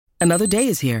Another day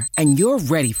is here, and you're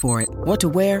ready for it. What to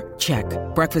wear? Check.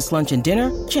 Breakfast, lunch, and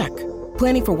dinner? Check.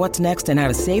 Planning for what's next and how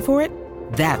to save for it?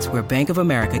 That's where Bank of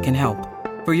America can help.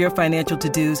 For your financial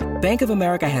to-dos, Bank of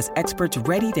America has experts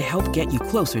ready to help get you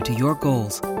closer to your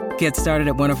goals. Get started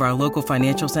at one of our local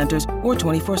financial centers or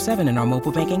 24/7 in our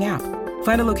mobile banking app.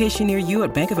 Find a location near you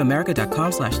at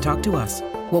bankofamerica.com/talktous.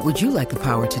 What would you like the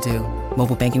power to do?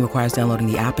 Mobile banking requires downloading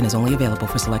the app and is only available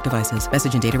for select devices.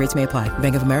 Message and data rates may apply.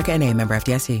 Bank of America N.A., member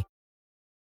FDIC.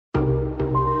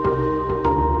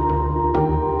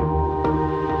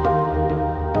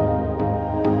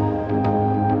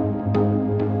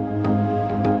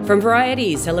 From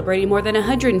Variety, celebrating more than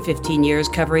 115 years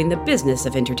covering the business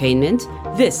of entertainment,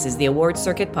 this is the Awards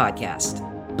Circuit Podcast.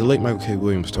 The late Michael K.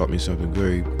 Williams taught me something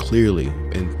very clearly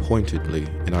and pointedly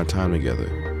in our time together.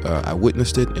 I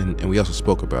witnessed it, and we also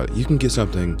spoke about it. You can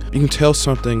tell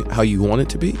something how you want it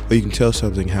to be, or you can tell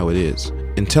something how it is.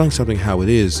 And telling something how it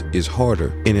is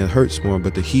harder, and it hurts more,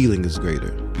 but the healing is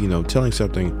greater. You know, telling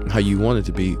something how you want it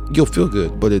to be, you'll feel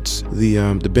good, but it's the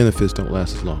benefits don't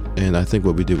last as long. And I think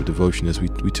what we did with Devotion is we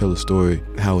tell the story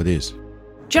how it is.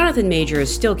 Jonathan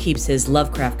Majors still keeps his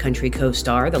Lovecraft Country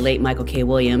co-star, the late Michael K.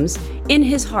 Williams, in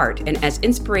his heart and as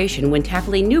inspiration when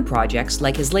tackling new projects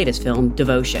like his latest film,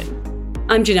 Devotion.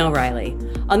 I'm Janelle Riley.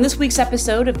 On this week's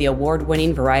episode of the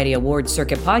award-winning Variety Awards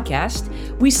Circuit Podcast,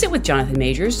 we sit with Jonathan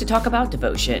Majors to talk about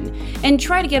Devotion and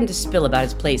try to get him to spill about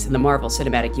his place in the Marvel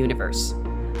Cinematic Universe.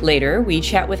 Later, we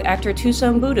chat with actor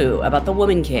Thuso Mbedu about The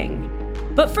Woman King.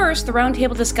 But first, the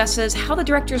roundtable discusses how the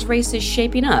director's race is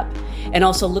shaping up and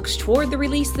also looks toward the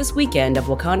release this weekend of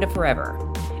Wakanda Forever.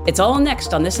 It's all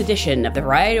next on this edition of the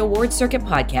Variety Awards Circuit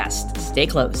Podcast. Stay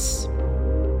close.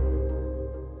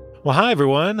 Well, hi,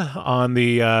 everyone. On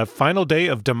the final day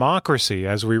of democracy,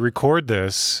 as we record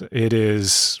this, it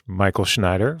is Michael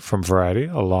Schneider from Variety,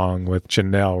 along with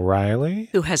Janelle Riley.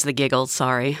 Who has the giggles,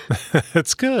 sorry.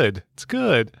 It's good. It's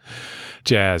good.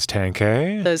 Jazz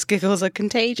Tankay. Those giggles are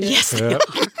contagious. Yes. Yep.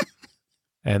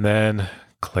 And then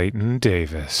Clayton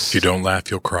Davis. If you don't laugh,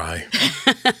 you'll cry.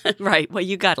 Right. Well,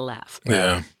 you gotta laugh.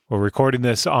 Yeah. We're recording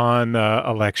this on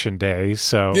Election Day,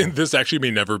 so... This actually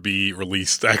may never be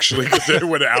released, actually, because it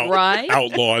would Right?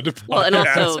 outlawed Well, and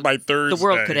also, by Thursday. the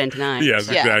world could end tonight.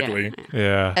 Yes, Yeah. exactly.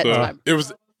 Yeah.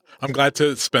 So I'm glad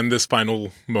to spend this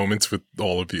final moments with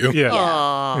all of you. Yeah.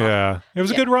 Aw. Yeah. It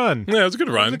was a good run. Yeah, it was a good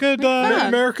run. It was a good...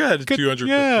 America had a good-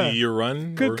 250-year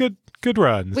run. Good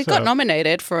run. We got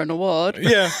nominated for an award.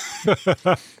 Yeah.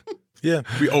 Yeah.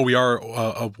 We are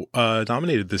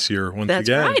nominated this year once That's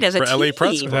again. right, as a for LA team.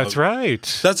 Press Club. That's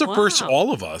right. That's a Wow. first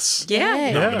all of us Yeah.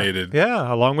 Yay. nominated.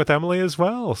 Yeah, along with Emily as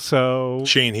well. So...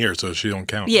 She ain't here, so she don't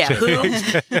count. Yeah.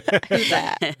 Who's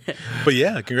that? But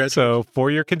yeah, congrats. So, for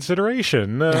your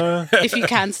consideration, If you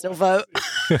can still vote.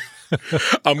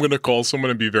 I'm going to call someone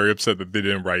and be very upset that they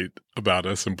didn't write about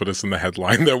us and put us in the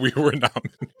headline that we were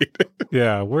nominated.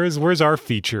 yeah, where's our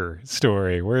feature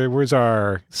story? Where's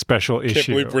our special Can't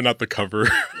issue? believe we're not the cover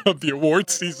of the award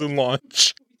season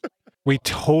launch. We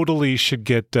totally should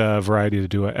get Variety to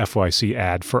do a FYC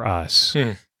ad for us,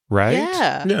 right?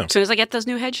 Yeah. Yeah. As soon as I get those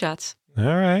new headshots. All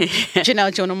right.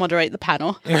 Janelle, do you want to moderate the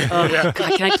panel? Oh, God,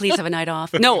 can I please have a night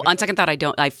off? No, on second thought, I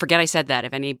don't. I forget I said that.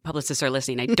 If any publicists are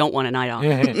listening, I don't want a night off.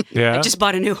 Yeah. I just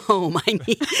bought a new home. I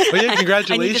need. Oh, yeah,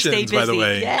 congratulations, I need to stay by the busy.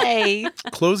 way. Yay.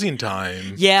 Closing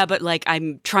time. Yeah, but like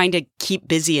I'm trying to keep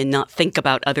busy and not think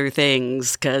about other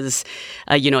things because,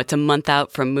 it's a month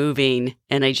out from moving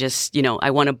and I just,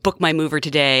 I want to book my mover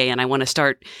today and I want to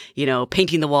start,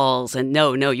 painting the walls. And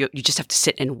no, you just have to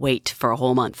sit and wait for a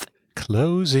whole month.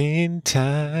 Closing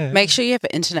time. Make sure you have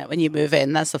internet when you move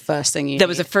in. That's the first thing you That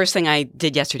was the need. first thing I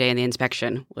did yesterday in the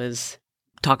inspection was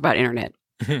talk about internet.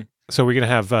 So we're going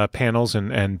to have panels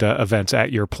and events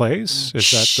at your place?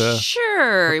 Is that the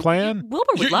Sure. plan?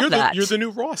 Wilbur would love that. You're the new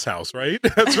Ross house, right?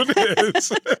 That's what it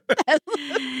is.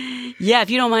 Yeah,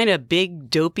 if you don't mind a big,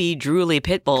 dopey, drooly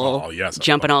pit bull Oh, yes, I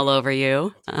jumping love all over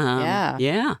you. Yeah.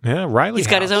 Yeah. Yeah, Riley He's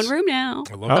got his house. own room now.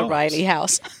 I love The that. Riley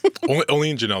house. Only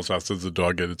in Janelle's house does the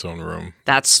dog get its own room.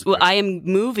 I am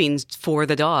moving for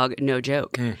the dog, no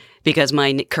joke, because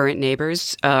my current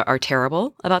neighbors are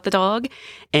terrible about the dog,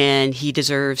 and he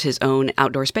deserves his own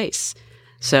outdoor space.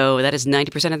 So that is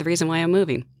 90% of the reason why I'm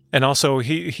moving. And also,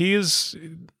 he is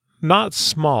not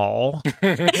small.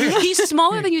 He's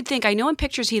smaller than you'd think. I know in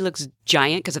pictures he looks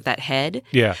giant because of that head.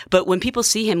 Yeah. But when people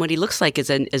see him, what he looks like is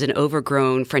an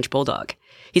overgrown French bulldog.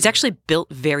 He's actually built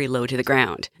very low to the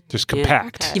ground. Just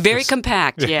compact. Okay. Very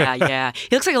compact. Yeah.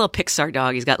 He looks like a little Pixar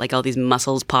dog. He's got like all these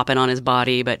muscles popping on his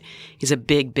body, but he's a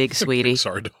big, big sweetie.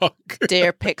 Pixar dog.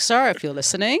 Dear Pixar, if you're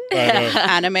listening,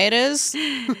 animators.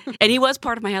 And he was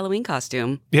part of my Halloween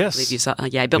costume. Yes. I believe you saw.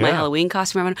 I built my Yeah. Halloween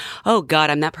costume. I went, oh God,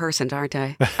 I'm that person, aren't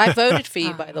I? I voted for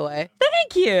you, by the way.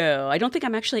 Thank you. I don't think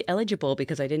I'm actually eligible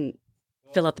because I didn't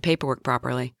fill out the paperwork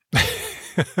properly.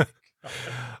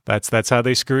 That's how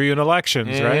they screw you in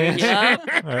elections,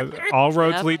 right? All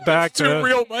roads lead back Too to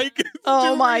real, Mike.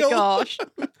 Oh Too my real. gosh.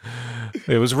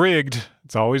 it was rigged.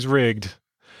 It's always rigged.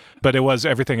 But it was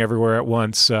Everything Everywhere at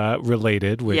Once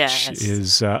related, which Yes.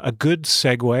 is a good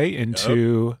segue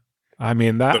into. I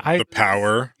mean that The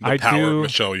power I of do-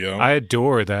 Michelle Yeoh. I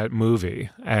adore that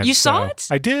movie. And You saw so- it?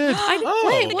 I did.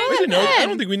 Wait, what? I didn't know. I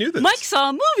don't think we knew this. Mike saw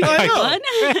a movie, I know. everyone.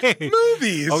 Hey.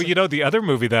 Movies. Oh, you know, the other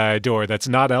movie that I adore that's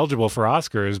not eligible for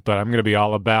Oscars, but I'm going to be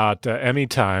all about Emmy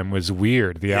time was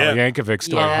Weird, the Ali Yankovic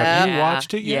story. Have you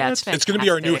watched it yet? Yeah, it's It's going to be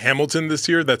our new fantastic. Hamilton this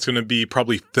year. That's going to be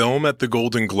probably film at the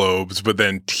Golden Globes, but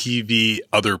then TV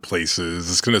other places.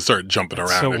 It's going to start jumping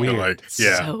That's around. so I feel weird. like,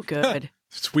 yeah, So good.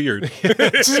 it's weird.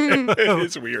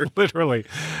 It's weird. Literally.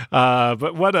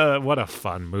 But what a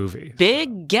fun movie.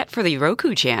 Big get for the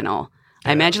Roku channel.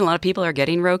 I imagine a lot of people are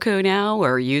getting Roku now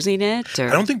or using it. Or...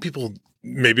 I don't think people.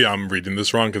 Maybe I'm reading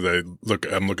this wrong because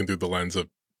I'm looking through the lens of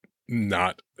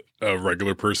not a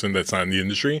regular person that's not in the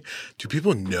industry. Do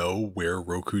people know where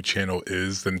Roku channel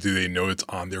is? Then do they know it's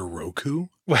on their Roku?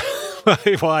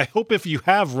 Well, I hope if you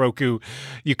have Roku,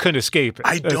 you couldn't escape it.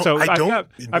 I don't- So I don't-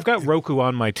 I've got Roku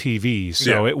on my TV,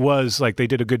 so Yeah. it was like they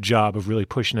did a good job of really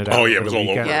pushing it out. Oh yeah, over it was the all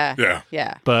over. weekend. Yeah.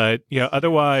 Yeah. But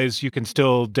otherwise you can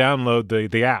still download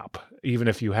the app, even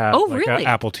if you have Oh, like really?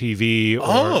 Apple TV. Or,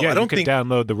 Oh, I you don't can think-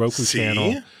 download the Roku See?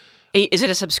 channel. Is it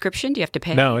a subscription? Do you have to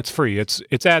pay? No, it's free. It's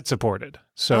ad supported,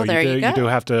 so Oh, there you go. do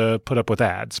have to put up with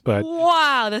ads. But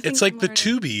Wow. It's like the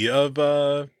Tubi of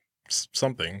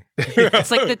something.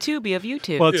 It's like the Tubi of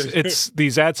YouTube. well, it's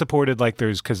these ad supported like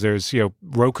there's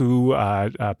Roku,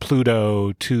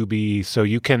 Pluto, Tubi, so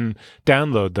you can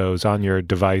download those on your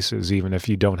devices even if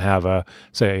you don't have a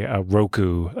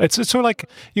Roku. It's sort of like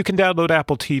you can download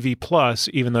Apple TV Plus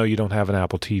even though you don't have an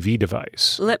Apple TV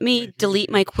device. Let me delete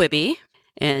my Quibi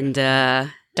and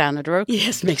Down at Roku.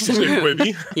 yes, make some Say room.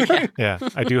 Quibi. Yeah. Yeah,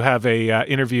 I do have a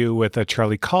interview with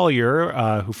Charlie Collier,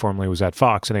 who formerly was at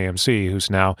Fox and AMC, who's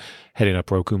now heading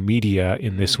up Roku Media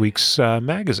in this week's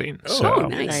magazine. So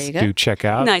nice. There you go. do check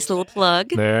out. Nice little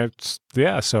plug.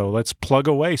 So let's plug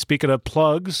away. Speaking of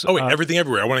plugs, Oh wait, Everything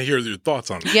Everywhere. I want to hear your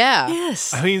thoughts on it. Yeah.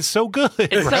 Yes. I mean, so good,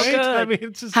 It's so right? good. I mean,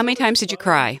 it's just How many times did you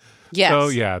cry? Yes. Oh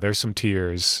yeah, there's some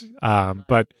tears,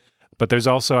 but there's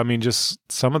also, I mean, just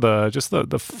some of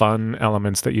the fun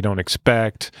elements that you don't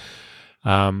expect.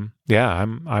 I'm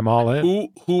all in.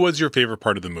 Who was your favorite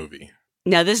part of the movie?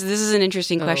 Now, this is an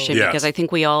interesting question Yes. because I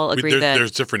think we all agree that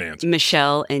there's different answers.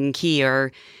 Michelle and Key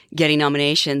are getting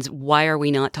nominations. Why are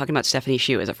we not talking about Stephanie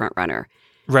Hsu as a front runner?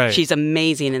 Right. She's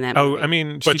amazing in that movie. I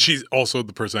mean, But she's also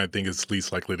the person I think is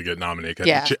least likely to get nominated.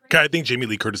 Yeah. I think Jamie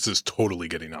Lee Curtis is totally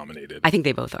getting nominated. I think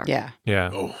they both are. Yeah. yeah.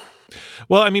 Oh,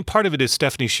 Well, I mean, part of it is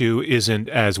Stephanie Hsu isn't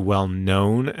as well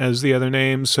known as the other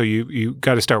names, so you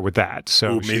got to start with that.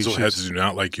 So Maisel heads do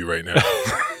not like you right now.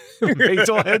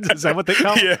 Maisel heads, is that what they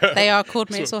call? yeah. They are called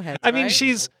Maisel heads. I mean, right?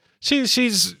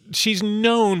 she's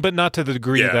known, but not to the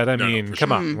degree Yeah, that no, for come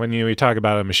sure. on. When you talk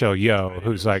about a Michelle Yeoh,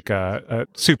 who's like a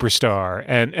superstar,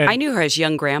 and I knew her as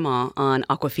young grandma on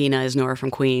Aquafina as Nora from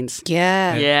Queens.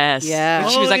 Yeah. Yes. Yeah.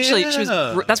 And she was Oh, actually,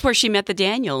 yeah. that's where she met the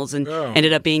Daniels and Oh.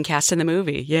 ended up being cast in the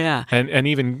movie. Yeah. and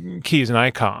even Key's an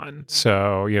icon.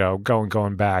 So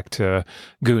going back to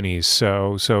Goonies.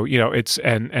 So it's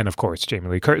and of course Jamie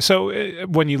Lee Curtis. So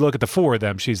when you look at the four of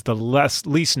them, she's the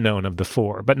least known of the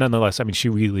four, but nonetheless, I mean,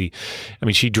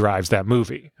 she drives that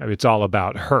movie. I mean, it's all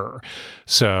about her.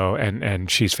 So and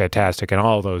she's fantastic in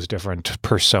all those different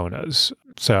personas.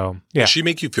 So yeah. Does she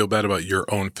make you feel bad about your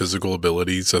own physical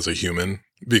abilities as a human?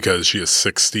 Because she is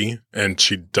 60 and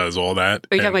she does all that.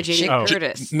 Are you talking And about Jamie Oh.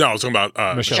 Curtis? No, I was talking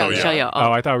about Michelle Michelle Yeoh.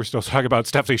 Oh, I thought we were still talking about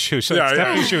Stephanie Hsu. So Yeah,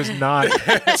 Stephanie yeah. Hsu is not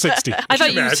 60. I thought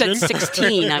Can you you said imagine?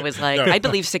 16. I was like, No. I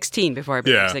believe 16 before I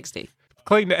believe Yeah. 60.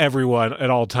 Clayton to everyone at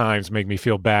all times make me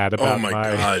feel bad about Oh my my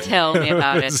God. Tell me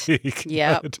about it. physique.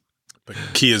 Yep. But- But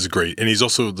Key is great. And he's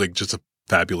also like just a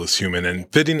fabulous human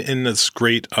and fitting in this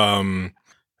great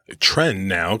trend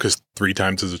now, because 3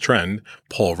 times is a trend.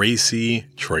 Paul Raci,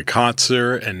 Troy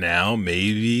Kotzer, and now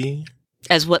maybe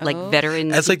As what, like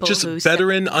veteran? As like people just who step-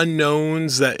 veteran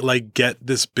unknowns that like get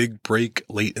this big break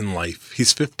late in life.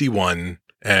 He's 51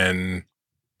 and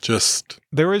just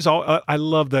There is I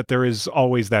love that there is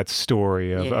always that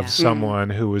story Yeah. of someone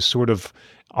who was sort of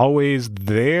always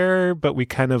there, but we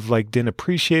kind of like didn't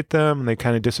appreciate them, and they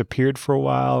kind of disappeared for a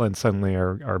while, and suddenly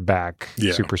are back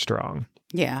super strong.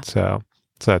 Yeah. So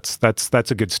that's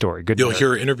a good story. Good. you'll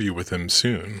hear an interview with him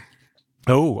soon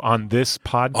on this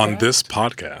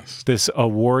podcast. This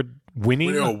award-winning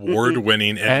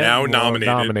and now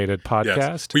nominated podcast.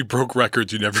 Yes. We broke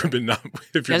records. You've never been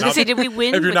nominated. If I was gonna say, did we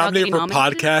win? If you're without nominated for getting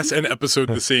nominated? podcast and episode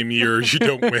the same year, you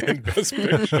don't win Best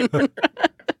Picture.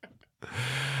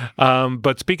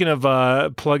 But speaking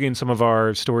of plugging some of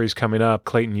our stories coming up,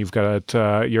 Clayton, you've got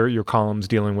your columns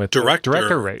dealing with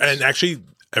director race. And actually,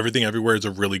 Everything Everywhere is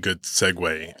a really good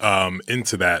segue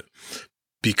into that,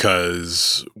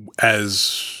 because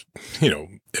as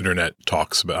internet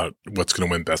talks about what's going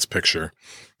to win Best Picture,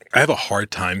 I have a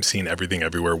hard time seeing Everything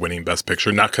Everywhere winning Best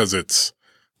Picture, not because it's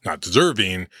not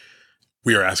deserving.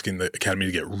 We are asking the Academy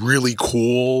to get really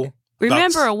cool.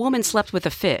 Remember, a woman slept with a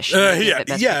fish.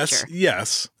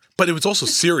 Yes. But it was also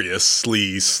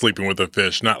seriously sleeping with a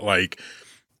fish, not like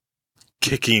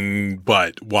kicking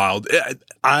butt wild.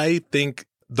 I think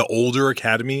the older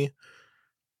Academy,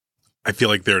 I feel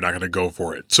like they're not going to go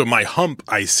for it. So my hump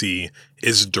I see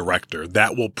is director.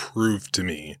 That will prove to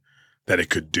me that it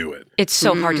could do it. It's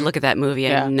so hard to look at that movie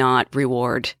and not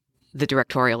reward the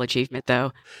directorial achievement,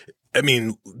 though. I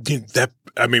mean,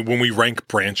 when we rank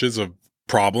branches of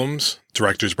problems,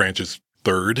 director's branch is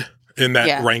third in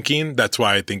that ranking. That's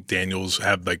why I think Daniels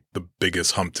have like the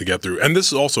biggest hump to get through. And this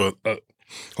is also a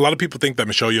lot of people think that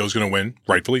Michelle Yeoh is going to win,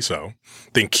 rightfully so.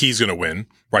 Think Key's going to win,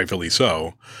 rightfully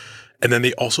so. And then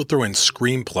they also throw in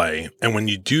screenplay. And when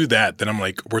you do that, then I'm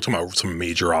like, we're talking about some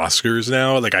major Oscars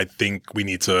now. Like, I think we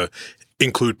need to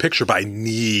include picture, but I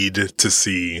need to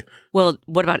see. Well,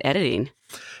 what about editing?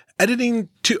 Editing,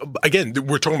 too. Again,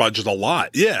 we're talking about just a lot.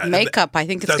 Yeah. Makeup. I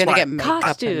think it's going to get makeup.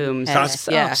 Costumes.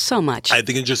 Yeah. So much. I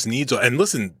think it just needs. And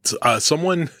listen,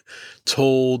 someone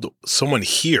told someone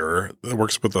here that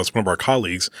works with us, one of our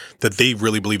colleagues, that they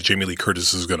really believe Jamie Lee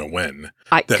Curtis is going to win.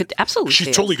 I could absolutely.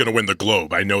 She's totally going to win the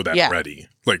Globe. I know that already.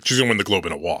 Like, she's going to win the Globe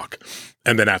in a walk.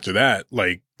 And then after that,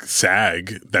 like,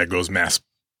 SAG, that goes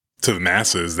to the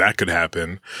masses, that could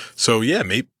happen. So, yeah,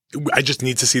 maybe. I just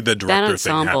need to see the director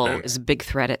thing happen. That ensemble is a big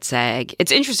threat at SAG.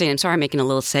 It's interesting. I'm sorry I'm making a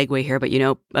little segue here, but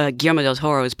Guillermo del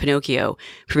Toro's Pinocchio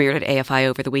premiered at AFI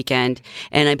over the weekend,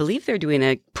 and I believe they're doing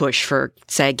a push for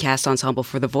SAG cast ensemble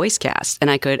for the voice cast,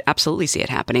 and I could absolutely see it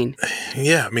happening.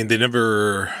 Yeah, I mean, they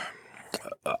never.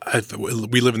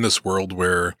 We live in this world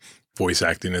where voice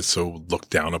acting is so looked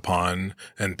down upon,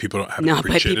 and people don't have not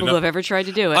by people who have ever tried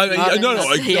to do it.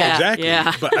 Exactly.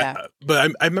 Yeah.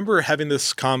 But I remember having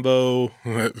this convo.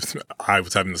 I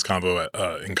was having this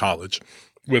convo in college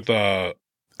with Ellen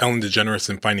DeGeneres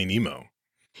and Finding Nemo.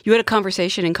 You had a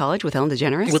conversation in college with Ellen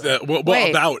DeGeneres?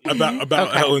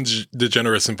 About Ellen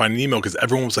DeGeneres and Finding Nemo, because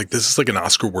everyone was like, "This is like an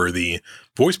Oscar-worthy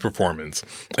voice performance,"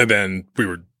 and then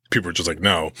people were just like,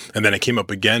 "No," and then it came up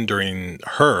again during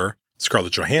her.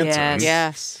 Scarlett Johansson.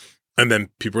 Yes. And then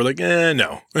people were like,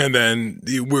 no. And then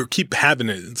we keep having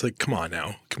it. It's like, come on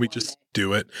now. Can we just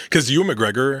do it? Because Ewan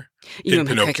McGregor in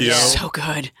Pinocchio is so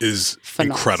good. Is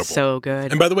incredible. So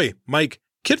good. And by the way, Mike,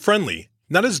 kid-friendly.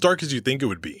 Not as dark as you think it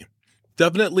would be.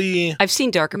 Definitely. I've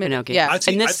seen darker Pinocchio. Yeah. I've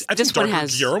seen this one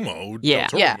has Guillermo.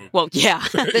 Yeah. Well, yeah.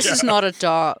 This is not a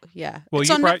dark. Yeah. Well,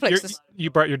 it's on Netflix. You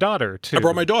brought your daughter too. I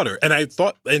brought my daughter, and I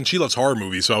thought, and she loves horror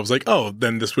movies, so I was like, oh,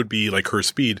 then this would be like her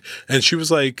speed. And she was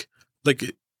like,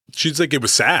 she's like, it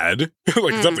was sad,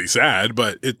 like it's definitely sad,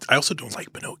 but I also don't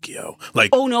like Pinocchio. Like,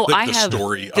 oh no, like the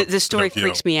story. The story Pinocchio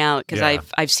freaks me out because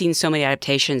I've seen so many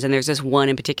adaptations, and there's this one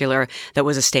in particular that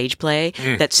was a stage play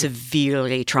that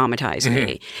severely traumatized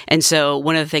me. And so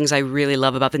one of the things I really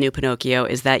love about the new Pinocchio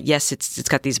is that yes, it's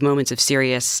got these moments of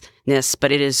seriousness,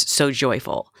 but it is so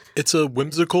joyful. It's a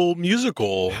whimsical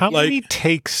musical. How many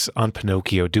takes on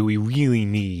Pinocchio do we really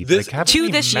need? Two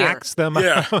this year. Them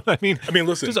out? I mean,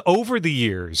 listen. Just over the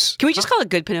years. Can we just call it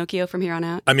good Pinocchio from here on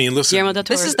out? I mean, listen. Guillermo del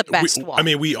Toro. This is the best one. I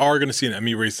mean, we are going to see an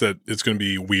Emmy race that it's going to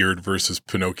be Weird versus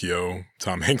Pinocchio,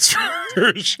 Tom Hanks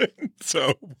version.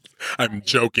 So I'm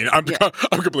joking. I'm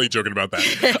completely joking about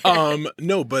that.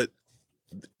 No, but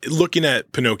looking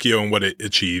at Pinocchio and what it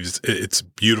achieves, it's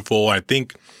beautiful. I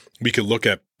think we could look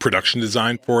at production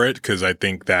design for it, because I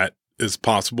think that is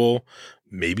possible.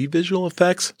 Maybe visual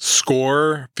effects.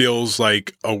 Score feels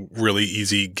like a really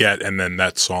easy get, and then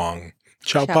that song,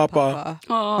 Ciao Papa.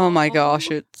 Oh my gosh,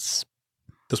 it's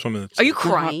This woman. Are you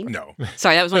crying? No.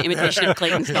 Sorry, that was my imitation of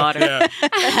Clayton's daughter. Yeah.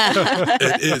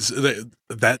 It is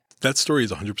that story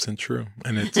is 100% true,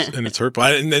 and it's hurtful.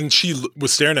 And then she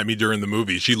was staring at me during the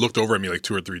movie. She looked over at me like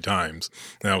 2 or 3 times,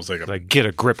 and I was like, get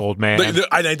a grip, old man.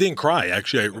 I didn't cry.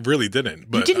 Actually, I really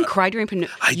didn't. But, you didn't cry during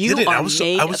I you didn't. Are I was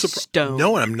made I was of surprised. stone.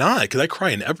 No, I'm not, because I cry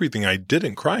in everything. I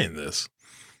didn't cry in this.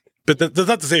 But that's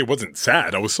not to say it wasn't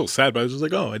sad. I was still sad, but I was just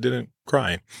like, oh, I didn't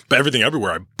cry. But everything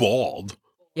everywhere, I bawled.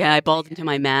 Yeah, I bawled into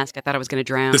my mask. I thought I was going to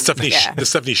drown. The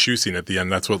Stephanie Shu scene at the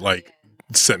end, that's what like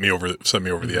sent me over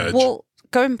the edge. Well,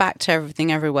 going back to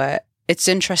Everything Everywhere, it's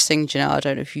interesting, Janelle, I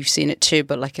don't know if you've seen it too,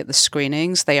 but like at the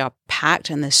screenings, they are packed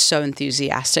and they're so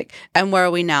enthusiastic. And where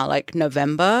are we now? Like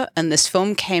November? And this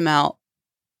film came out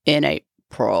in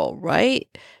April, right?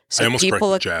 So I almost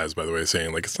corrected Jazz, by the way,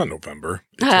 saying like, it's not November.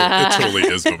 It totally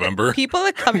is November. People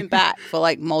are coming back for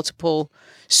like multiple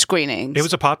screenings. It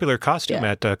was a popular costume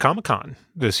at Comic-Con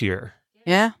this year.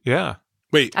 Yeah? Yeah.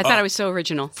 Wait. I thought it was so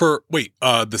original.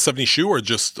 The 70 Shoe or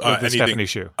just the anything? Stephanie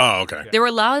Shoe. Oh, okay. There were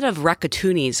a lot of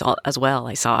Rakatoonies as well,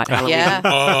 I saw at Halloween. Yeah.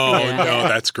 Oh, Yeah. no,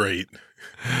 that's great.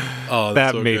 Oh,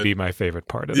 That so may good. be my favorite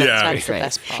part of Yeah. it. That's the Right.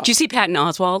 best part. Did you see Patton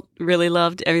Oswalt really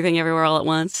loved Everything Everywhere All at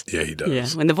Once? Yeah, he does.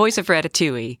 Yeah. When the voice of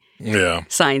Ratatouille Yeah.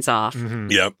 signs off.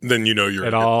 Mhm. Yep. Then you know you're It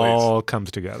in a good place. all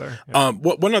comes together.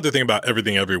 One other thing about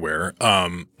Everything Everywhere,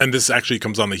 and this actually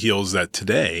comes on the heels that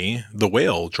today The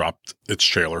Whale dropped its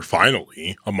trailer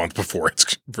finally a month before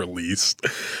it's released.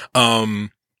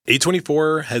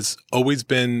 A24 has always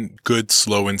been good,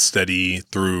 slow, and steady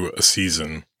through a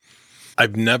season.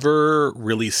 I've never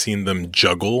really seen them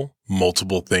juggle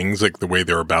multiple things like the way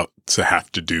they're about to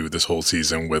have to do this whole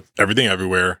season with Everything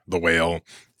Everywhere, The Whale,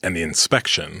 and The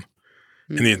Inspection.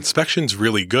 And The Inspection's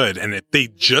really good. And if they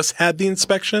just had The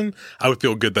Inspection, I would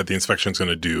feel good that The Inspection's going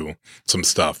to do some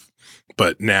stuff.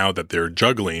 But now that they're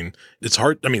juggling, it's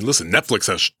hard. I mean, listen, Netflix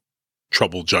has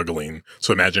trouble juggling.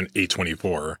 So imagine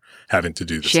A24 having to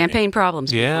do the Champagne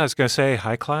problems. Yeah, I was going to say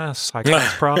high class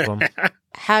problem.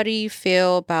 How do you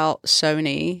feel about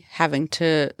Sony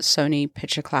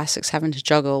Picture Classics having to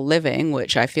juggle Living,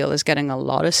 which I feel is getting a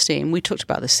lot of steam. We talked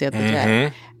about this the other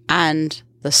day. And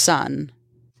The Sun.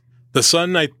 The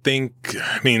Sun, I think,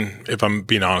 I mean, if I'm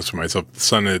being honest with myself, The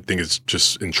Sun, I think, is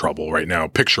just in trouble right now,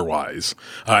 picture-wise.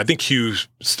 I think Hugh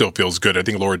still feels good. I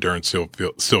think Laura Dern still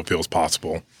feels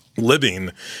possible.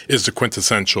 Living is the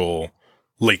quintessential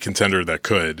late contender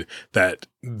that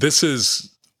this is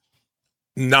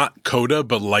not Coda,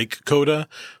 but like Coda,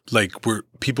 like where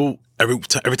people, every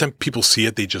time people see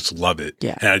it, they just love it.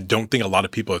 Yeah. And I don't think a lot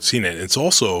of people have seen it. It's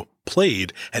also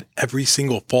played at every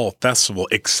single fall festival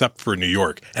except for New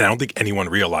York. And I don't think anyone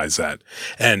realized that.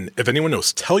 And if anyone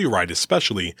knows Telluride,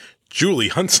 especially, Julie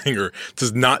Hunsinger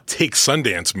does not take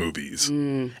Sundance movies.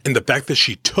 And the fact that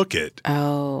she took it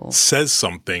says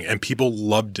something, and people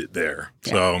loved it there.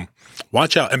 Yeah. So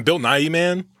watch out. And Bill Nighy,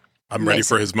 man, I'm ready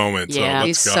for his moment. So let's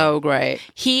He's go. so great.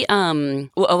 He, well,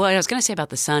 what I was going to say about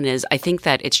The Sun is I think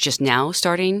that it's just now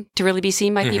starting to really be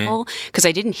seen by people because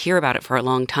I didn't hear about it for a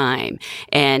long time.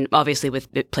 And obviously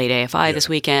it played AFI this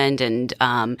weekend and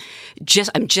I'm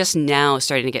just now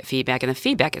starting to get feedback and the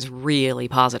feedback is really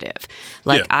positive.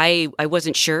 Like I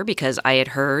wasn't sure because I had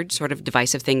heard sort of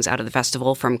divisive things out of the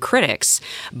festival from critics,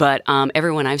 but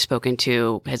everyone I've spoken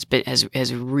to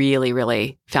has really,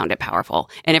 really found it powerful.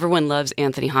 And everyone loves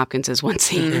Anthony Hopkins as one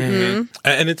scene.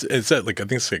 And it's at like, I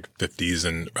think it's like 50s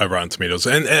and Rotten Tomatoes.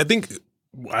 And I think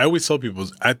I always tell people,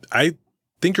 I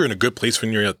think you're in a good place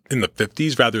when you're in the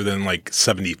 50s rather than like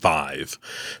 75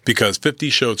 because 50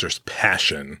 shows there's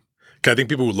passion. I think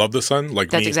people who love The Sun,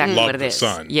 like That's me, exactly love what it The is.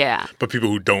 Sun. Yeah. But people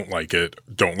who don't like it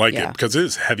it because it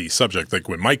is a heavy subject. Like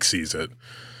when Mike sees it.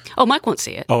 Oh, Mike won't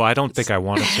see it. Oh, I don't think I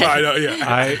want to see I it. know,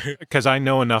 yeah. Because I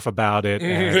know enough about it,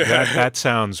 and that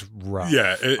sounds rough.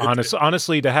 Yeah.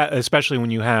 Honestly, especially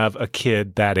when you have a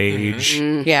kid that age.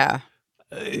 Yeah.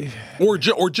 Or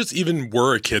just even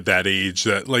were a kid that age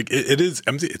that like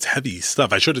it's heavy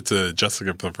stuff. I showed it to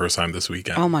Jessica for the first time this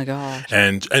weekend. Oh my gosh.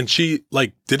 And she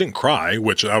like didn't cry,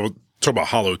 which I would talk about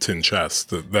hollow tin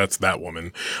chest. That's that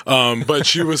woman. But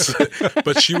she was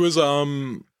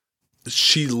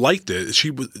she liked it.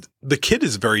 The kid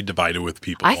is very divided with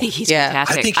people. I think he's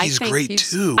fantastic. I think he's great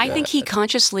too. I think he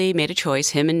consciously made a choice,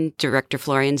 him and director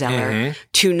Florian Zeller,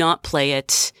 to not play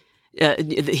it.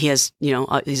 He has, he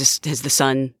has the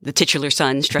son, the titular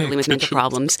son, struggling with mental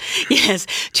problems. Yes,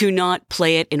 to not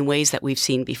play it in ways that we've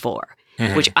seen before,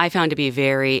 which I found to be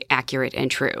very accurate and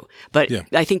true. But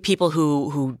I think people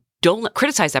who don't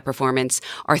criticize that performance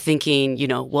are thinking,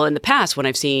 well, in the past when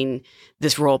I've seen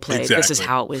this role played, this is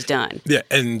how it was done. Yeah,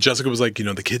 and Jessica was like,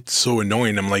 the kid's so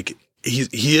annoying. I'm like,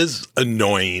 he is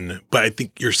annoying, but I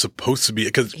think you're supposed to be,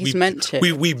 because He's meant to.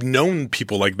 We've known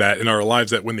people like that in our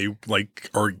lives, that when they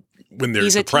are when they're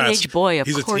He's suppressed, a teenage boy.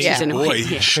 Of course, he's a teenage boy. annoying.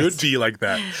 He should be like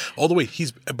that all the way.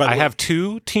 I have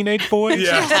 2 teenage boys.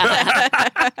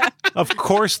 Yeah. Of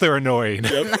course they're annoying.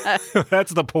 Yep.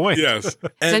 That's the point. Yes.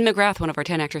 Zen McGrath, one of our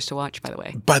 10 actors to watch, by the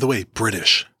way. By the way,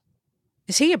 British.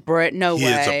 Is he a Brit? No He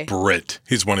way. is a Brit.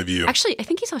 He's one of you. Actually, I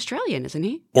think he's Australian, isn't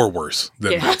he? Or worse.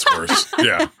 Then Yeah. that's worse.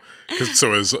 Yeah. 'Cause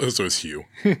so is Hugh.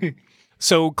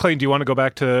 So, Clayton, do you want to go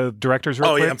back to directors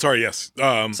real quick? Yeah, I'm sorry. Yes.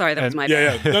 Sorry, that was my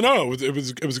bad. Yeah. No. It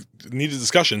was needed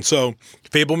discussion. So,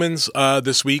 Fabelman's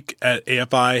this week at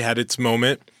AFI had its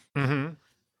moment. Mm-hmm.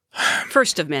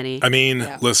 First of many. I mean,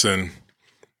 listen,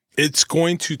 it's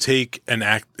going to take an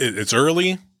act. It's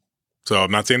early, so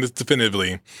I'm not saying this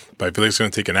definitively, but I feel like it's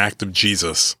going to take an act of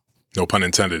Jesus, no pun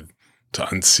intended, to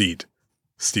unseat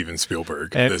Steven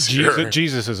Spielberg And this year.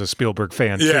 Jesus is a Spielberg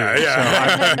fan, too.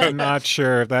 Yeah. So I'm not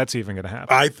sure if that's even going to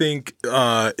happen. I think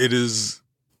it is,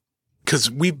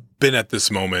 because we've been at this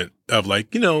moment of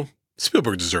like,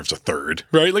 Spielberg deserves a third,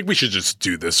 right? Like, we should just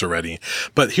do this already.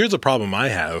 But here's a problem I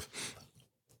have.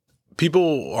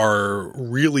 People are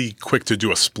really quick to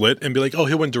do a split and be like, oh,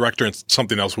 he'll win director and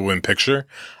something else will win picture.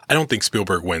 I don't think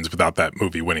Spielberg wins without that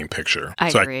movie winning picture. I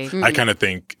agree. I kind of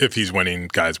think if he's winning,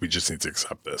 guys, we just need to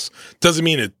accept this. Doesn't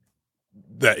mean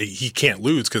that he can't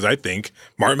lose, because I think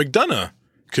Martin McDonagh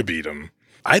could beat him.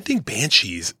 I think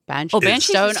Banshees. Banshees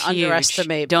Don't is huge.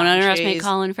 underestimate Don't Banshees. underestimate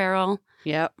Colin Farrell.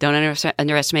 Yep. Don't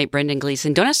underestimate Brendan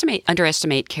Gleeson. Don't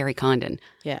underestimate Kerry Condon.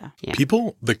 Yeah.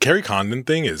 People, the Kerry Condon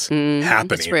thing is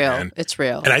happening. It's real. Man. It's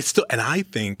real. And I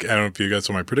think, I don't know if you guys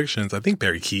saw my predictions, I think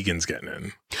Barry Keoghan's getting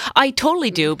in. I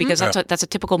totally do, because that's a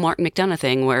typical Martin McDonagh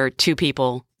thing where 2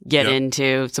 people get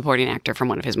into supporting actor from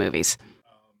one of his movies.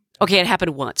 Okay, it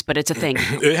happened once, but it's a thing.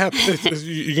 It happens.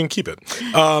 You can keep it.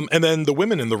 And then the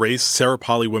women in the race, Sarah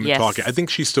Polley, Women Talking. I think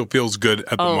she still feels good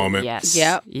at the moment. Yes.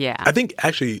 Yep. Yeah. I think,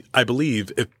 actually, I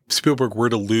believe if Spielberg were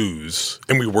to lose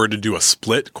and we were to do a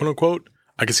split, quote unquote,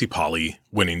 I could see Polley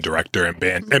winning director and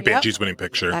Banshees winning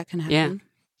picture. That can happen.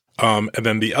 Yeah. And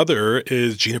then the other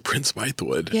is Gina Prince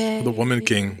Bythewood, Yay. the Woman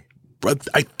King. But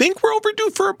I think we're overdue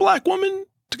for a black woman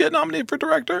to get nominated for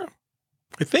director.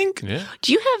 I think. Yeah.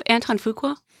 Do you have Anton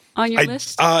Fuqua on your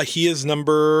list? He is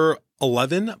number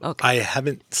 11. Okay. I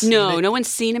haven't seen it. No one's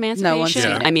seen Emancipation. No one's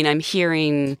seen it. I mean, I'm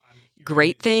hearing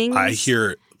great things. I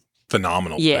hear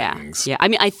phenomenal things. Yeah. I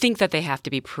mean, I think that they have to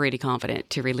be pretty confident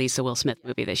to release a Will Smith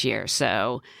movie this year.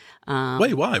 So,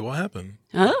 Wait, why? What happened?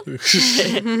 huh?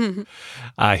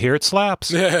 I hear it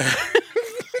slaps. Yeah.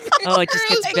 Oh, it just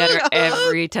gets better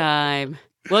every time.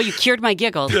 Well, you cured my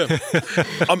giggle.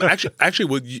 Actually,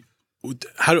 would you?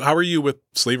 How are you with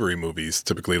slavery movies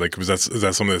typically? Like, is that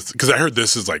something that's, because I heard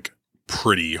this is like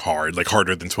pretty hard, like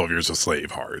harder than 12 Years a Slave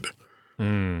hard.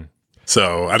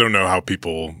 So I don't know how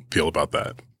people feel about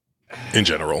that in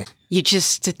general. You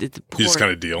just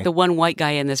kind of deal. the one white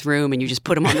guy in this room, and you just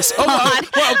put him on the spot.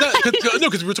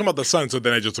 Because we were talking about the son, so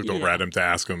then I just looked over at him to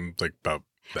ask him like about.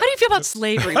 How do you feel about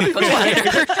slavery, Michael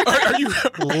Schneider? Are you?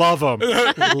 Love them.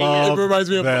 It reminds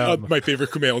me them. of my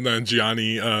favorite Kumail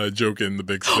Nanjiani joke in The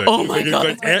Big Sick. Oh my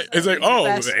God. It's like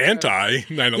anti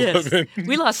 9/11. Yes.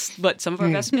 We lost some of our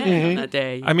best men on that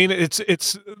day. I mean,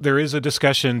 there is a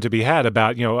discussion to be had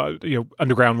about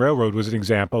Underground Railroad was an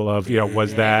example of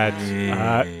was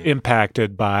that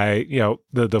impacted by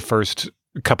the first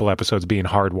couple episodes being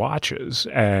hard watches,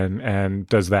 and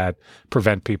does that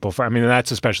prevent people from? I mean, that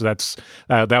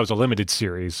was a limited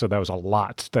series, so that was a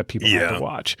lot that people had to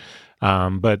watch.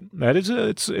 But that is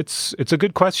it's a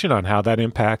good question on how that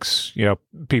impacts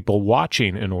people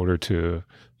watching in order to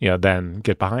then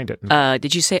get behind it.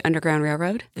 Did you say Underground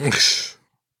Railroad? This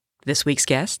week's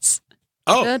guests.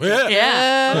 Oh, Good. yeah.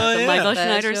 Yeah, Oh, the yeah. Michael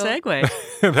Schneider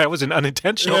segue. That was an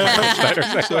unintentional.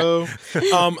 So,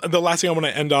 the last thing I want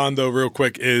to end on, though, real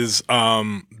quick, is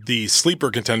the sleeper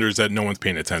contenders that no one's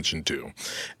paying attention to.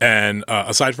 And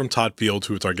aside from Todd Field,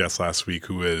 who was our guest last week,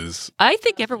 who is... I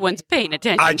think everyone's paying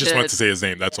attention. I just want to say his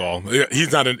name, that's all.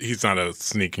 He's not a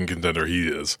sneaking contender, he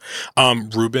is.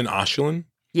 Ruben Östlund.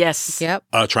 Yes. Yep.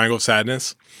 Triangle of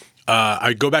Sadness.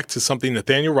 I go back to something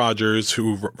Nathaniel Rogers,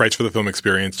 who writes for the Film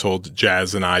Experience, told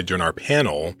Jazz and I during our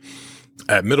panel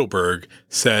at Middleburg,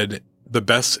 said the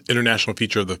best international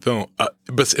feature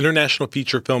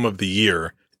film of the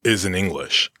year is in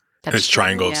English. And it's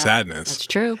Triangle of Sadness. That's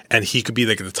true. And he could be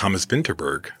like the Thomas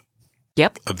Vinterberg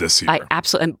of this year. I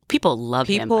absolutely. And people love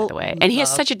him, by the way. And he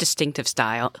has such a distinctive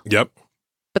style. Yep.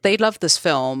 But they love this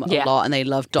film a lot, and they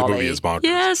love Dolly. The movie is bonkers.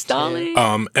 Yes, Dolly.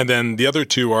 And then the other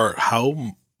two are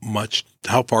how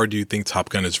far do you think Top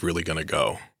Gun is really going to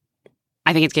go?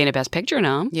 I think it's getting a Best Picture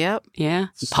nom. Yep. Yeah.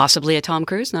 Possibly a Tom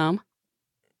Cruise nom.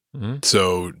 Mm-hmm.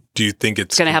 So, do you think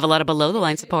it's going to have a lot of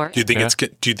below-the-line support? Do you think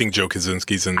Do you think Joe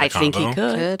Kosinski's in the I think combo? he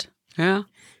could. Yeah.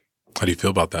 How do you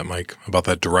feel about that, Mike? About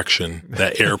that direction,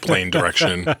 that airplane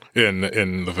direction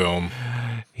in the film?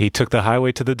 He took the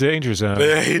highway to the danger zone.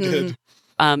 Yeah, he did.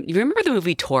 You remember the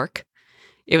movie Torque?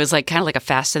 It was like kind of like a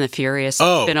Fast and the Furious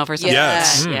spin-off or something.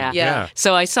 Yes. Yeah.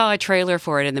 So I saw a trailer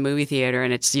for it in the movie theater,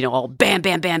 and it's, all bam,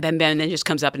 bam, bam, bam, bam, and then it just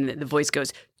comes up and the voice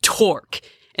goes, torque.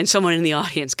 And someone in the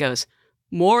audience goes,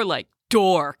 more like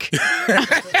dork.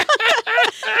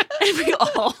 And we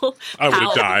all I would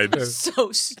have died.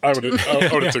 So stupid. I would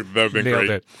have took that. Would have been Nailed great.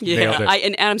 it. Yeah, Nailed it.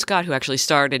 and Adam Scott, who actually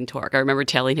starred in Torque, I remember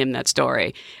telling him that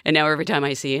story. And now every time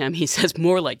I see him, he says,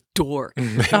 more like dork.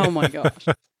 Oh my gosh.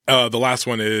 The last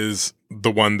one is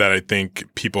the one that I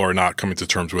think people are not coming to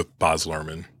terms with, Baz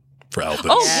Luhrmann for Elvis.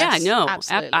 Oh, Yes, yeah, no.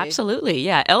 absolutely. Absolutely.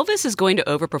 Yeah. Elvis is going to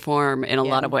overperform in a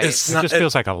lot of ways. It's It not, just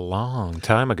feels like a long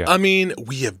time ago. I mean,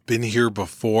 we have been here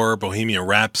before. Bohemian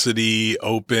Rhapsody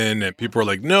opened, and people are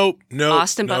like, nope.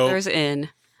 Austin Butler's in.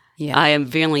 Yeah. I am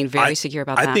feeling very secure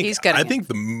about that. I think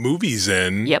the movie's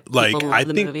in. Yep, Like, people love I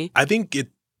the think movie. I think it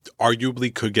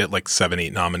arguably could get like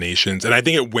 7-8 nominations, and I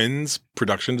think it wins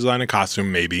production design and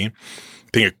costume. Maybe I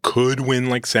think it could win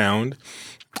like sound,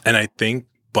 and I think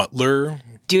Butler.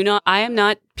 I am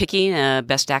not picking a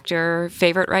Best Actor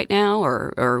favorite right now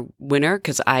or winner,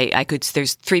 because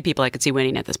there's 3 people I could see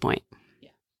winning at this point.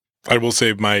 I will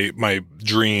say my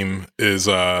dream is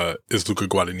Luca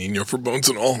Guadagnino for Bones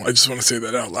and All. I just want to say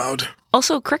that out loud.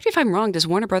 Also, correct me if I'm wrong, does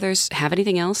Warner Brothers have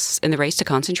anything else in the race to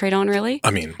concentrate on, really?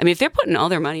 I mean, if they're putting all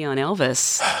their money on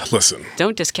Elvis, listen,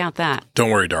 don't discount that. don't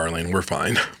worry, darling, we're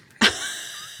fine.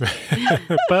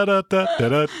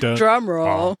 Ba-da-da-da-da-da. Drum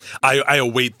roll. I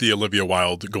await the Olivia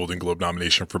Wilde Golden Globe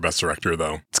nomination for Best Director,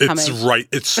 though. It's coming. right.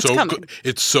 It's coming.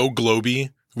 it's so globy.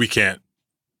 We can't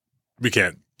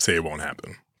say it won't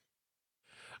happen.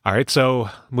 All right, so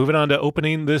moving on to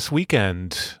opening this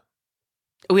weekend.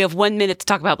 We have 1 minute to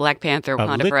talk about Black Panther,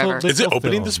 Wakanda Forever. Is it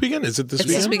opening film. this weekend? Is it this It's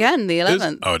weekend? this weekend, the It is?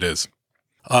 11th. Oh, it is.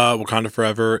 Wakanda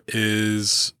Forever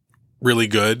is really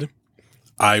good.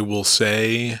 I will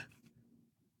say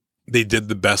they did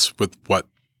the best with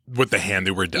the hand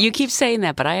they were dealt. You keep saying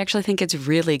that, but I actually think it's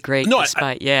really great. No,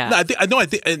 despite, I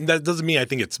think, and that doesn't mean I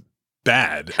think it's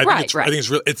bad. I think it's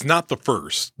really. It's not the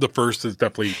first. The first is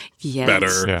definitely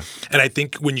better. Yeah. And I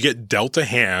think when you get dealt a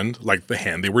hand, like the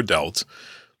hand they were dealt,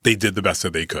 they did the best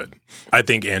that they could. I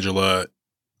think Angela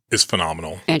is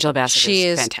phenomenal. Angela Bassett She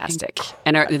is fantastic.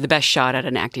 And the best shot at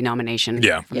an acting nomination.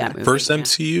 Yeah. from that movie. First Yeah.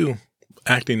 MCU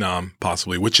acting nom,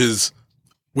 possibly, which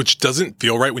doesn't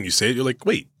feel right when you say it. You're like,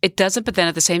 wait. It doesn't, but then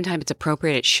at the same time, it's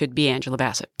appropriate. It should be Angela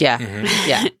Bassett. Yeah. Mm-hmm.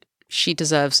 Yeah. She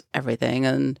deserves everything.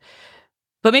 And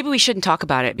But maybe we shouldn't talk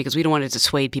about it because we don't want to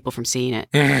dissuade people from seeing it.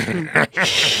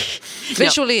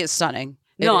 visually, it's stunning.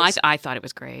 It No, is. I thought it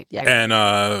was great. Yeah. And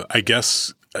I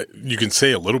guess you can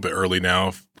say a little bit early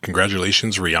now,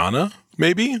 congratulations, Rihanna,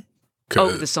 maybe?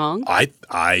 Oh, the song?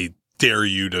 I dare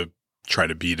you to try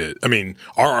to beat it. I mean,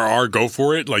 RRR, go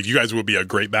for it. Like, you guys will be a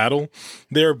great battle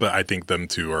there, but I think them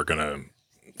two are going to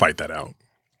fight that out.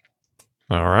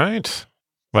 All right.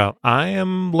 Well, I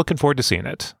am looking forward to seeing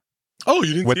it. Oh,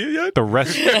 you didn't With see it yet? The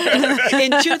rest.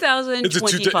 In 2025. Is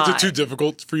it too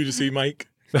difficult for you to see, Mike?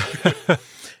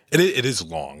 It is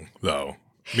long, though.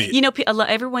 I mean,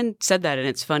 Everyone said that, and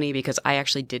it's funny because I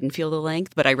actually didn't feel the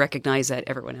length, but I recognize that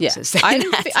everyone else Yeah. is saying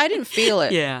I didn't feel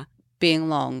it Yeah. being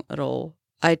long at all.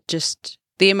 I just,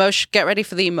 the emotion, get ready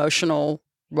for the emotional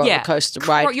roller coaster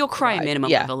ride. You'll cry a ride. minimum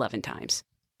Yeah. of 11 times.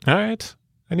 All right.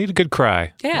 I need a good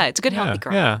cry. Yeah, it's a good healthy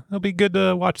cry. Yeah, it'll be good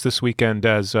to watch this weekend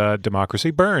as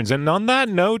democracy burns. And on that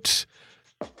note,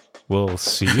 we'll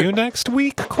see you next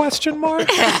week, ?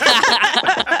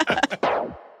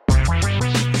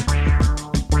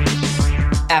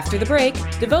 After the break,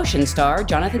 Devotion star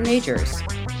Jonathan Majors.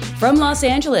 From Los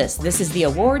Angeles, this is the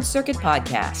Awards Circuit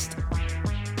Podcast.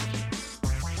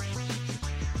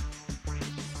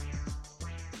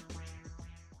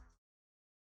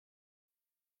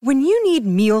 When you need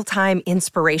mealtime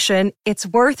inspiration, it's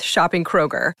worth shopping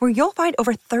Kroger, where you'll find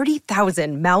over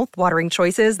 30,000 mouth-watering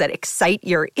choices that excite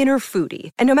your inner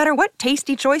foodie. And no matter what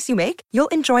tasty choice you make, you'll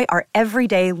enjoy our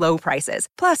everyday low prices,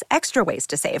 plus extra ways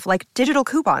to save, like digital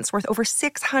coupons worth over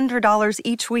 $600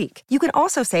 each week. You can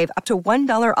also save up to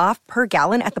 $1 off per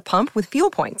gallon at the pump with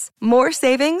fuel points. More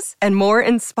savings and more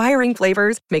inspiring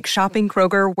flavors make shopping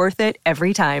Kroger worth it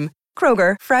every time.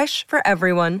 Kroger, fresh for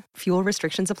everyone. Fuel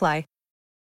restrictions apply.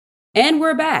 And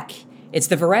we're back. It's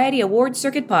the Variety Awards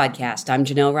Circuit Podcast. I'm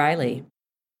Janelle Riley.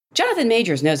 Jonathan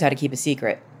Majors knows how to keep a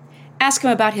secret. Ask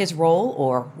him about his role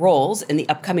or roles in the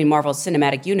upcoming Marvel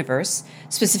Cinematic Universe,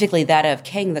 specifically that of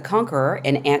Kang the Conqueror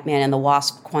in Ant-Man and the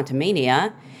Wasp: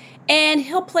 Quantumania, and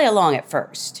he'll play along at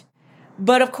first.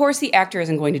 But of course, the actor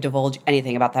isn't going to divulge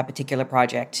anything about that particular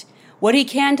project. What he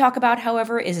can talk about,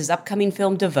 however, is his upcoming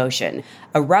film Devotion,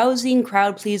 a rousing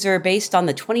crowd pleaser based on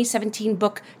the 2017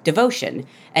 book Devotion,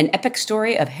 an epic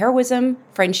story of heroism,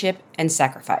 friendship, and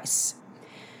sacrifice.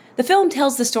 The film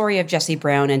tells the story of Jesse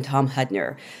Brown and Tom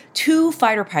Hudner, two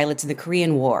fighter pilots in the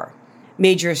Korean War.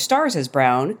 Major stars as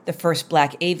Brown, the first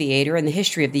black aviator in the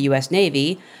history of the U.S.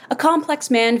 Navy, a complex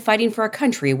man fighting for a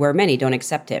country where many don't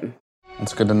accept him.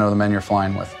 It's good to know the men you're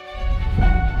flying with.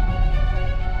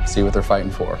 See what they're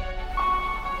fighting for.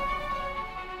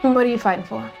 What are you fighting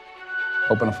for?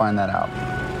 Hoping to find that out.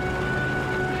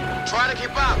 Try to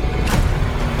keep up.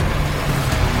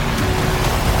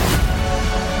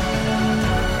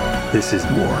 This is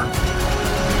war.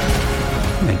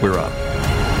 And we're up.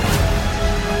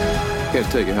 Can't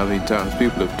tell you how many times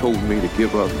people have told me to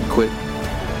give up and quit,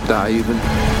 die even.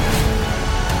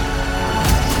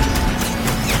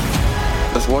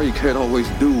 That's why you can't always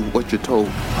do what you're told.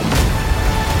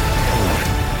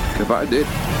 If I did,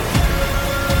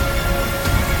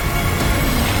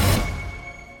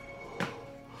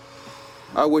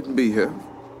 I wouldn't be here.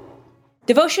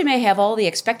 Devotion may have all the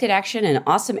expected action and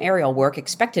awesome aerial work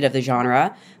expected of the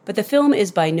genre, but the film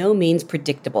is by no means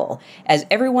predictable, as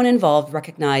everyone involved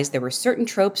recognized there were certain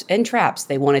tropes and traps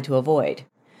they wanted to avoid.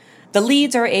 The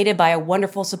leads are aided by a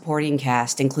wonderful supporting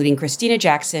cast, including Christina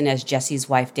Jackson as Jesse's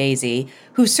wife Daisy,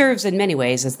 who serves in many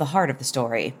ways as the heart of the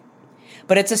story.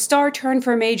 But it's a star turn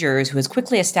for Majors, who has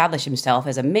quickly established himself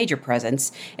as a major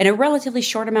presence in a relatively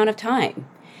short amount of time.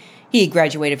 He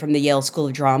graduated from the Yale School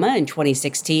of Drama in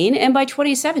 2016, and by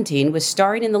 2017 was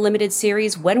starring in the limited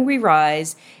series When We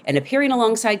Rise and appearing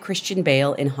alongside Christian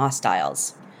Bale in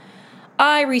Hostiles.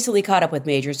 I recently caught up with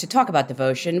Majors to talk about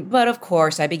Devotion, but of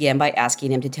course I began by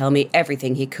asking him to tell me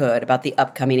everything he could about the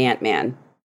upcoming Ant-Man.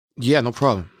 Yeah, no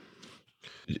problem.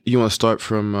 You want to start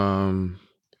from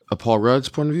a Paul Rudd's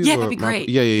point of view? Yeah, that'd be great.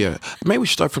 Yeah. Maybe we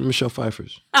should start from Michelle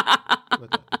Pfeiffer's.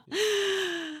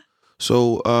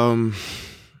 So,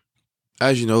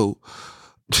 as you know,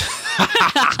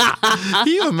 can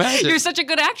you imagine? You're such a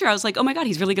good actor. I was like, oh my God,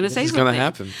 he's really going to say something.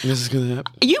 This is going to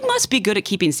happen. You must be good at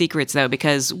keeping secrets, though,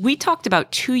 because we talked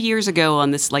about 2 years ago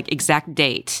on this exact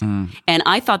date, and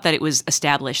I thought that it was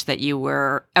established that you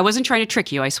were. I wasn't trying to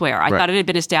trick you. I swear. I thought it had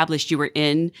been established you were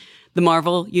in the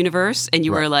Marvel universe, and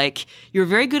you were you were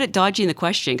very good at dodging the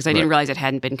question because I didn't realize it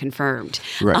hadn't been confirmed.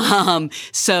 Right.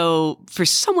 So for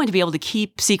someone to be able to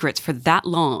keep secrets for that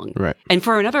long, and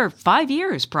for another 5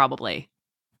 years, probably.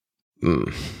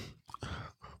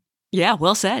 Yeah,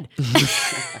 well said.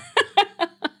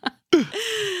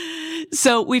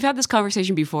 So we've had this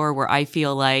conversation before where I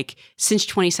feel like since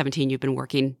 2017, you've been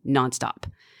working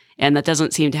nonstop. And that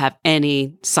doesn't seem to have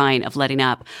any sign of letting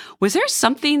up. Was there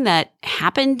something that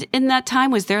happened in that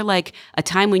time? Was there a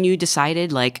time when you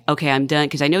decided okay, I'm done?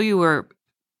 Because I know you were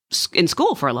in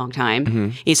school for a long time. Mm-hmm.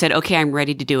 You said, okay, I'm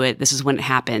ready to do it. This is when it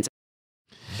happens.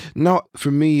 No,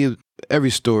 for me, every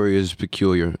story is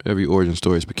peculiar. Every origin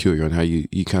story is peculiar on how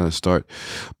you kind of start.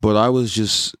 But I was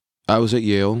at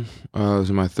Yale. I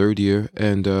was in my third year.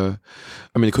 And the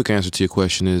quick answer to your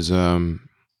question is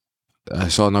I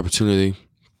saw an opportunity.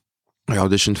 I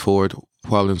auditioned for it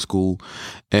while in school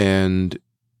and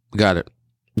got it,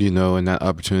 and that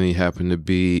opportunity happened to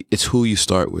be, it's who you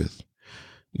start with,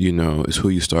 it's who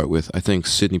you start with. I think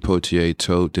Sidney Poitier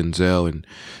told Denzel, and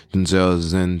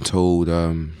Denzel then told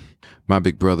my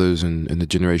big brothers and the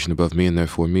generation above me and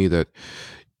therefore me that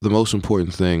the most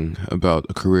important thing about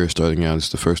a career starting out is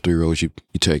the first 3 roles you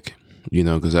take,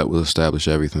 because that will establish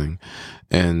everything.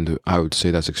 And I would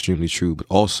say that's extremely true, but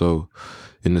also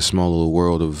in the small little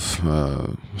world of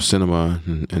cinema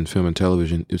and film and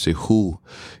television, it's who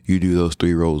you do those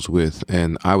 3 roles with.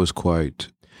 And I was quite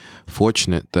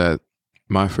fortunate that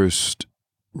my first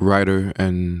writer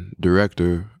and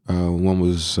director, one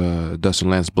was Dustin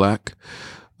Lance Black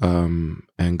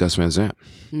and Gus Van Sant.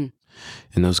 And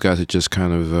those guys had just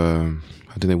kind of,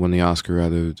 I think they won the Oscar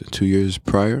either 2 years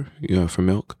prior, for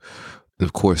Milk. And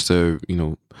of course, they're,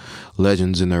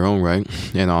 legends in their own right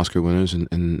and Oscar winners.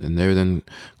 And they were then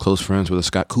close friends with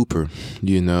Scott Cooper,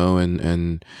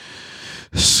 and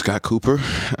Scott Cooper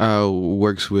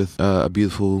works with a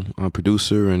beautiful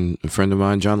producer and a friend of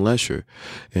mine, John Lesher.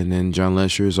 And then John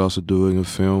Lesher is also doing a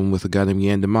film with a guy named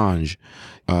Yann Demange.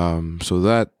 So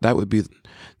that would be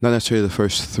not necessarily the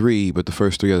first 3, but the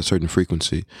first 3 at a certain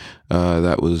frequency.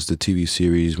 That was the TV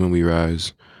series When We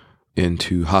Rise,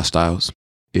 into Hostiles,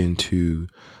 into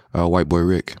White Boy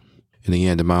Rick. And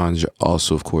Ian DeMange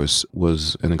also, of course,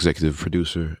 was an executive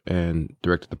producer and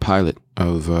directed the pilot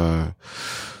of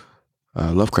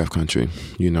Lovecraft Country.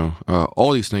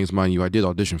 All these things, mind you, I did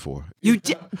audition for. You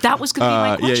did? That was going to be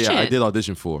my question. Yeah, I did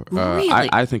audition for. Really?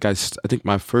 I think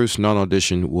my first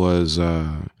non-audition was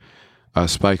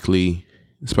Spike Lee's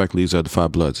The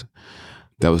Five Bloods.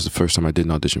 That was the first time I did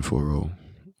an audition for a role.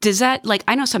 Does that,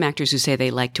 I know some actors who say they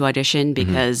like to audition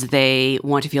because they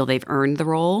want to feel they've earned the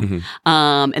role.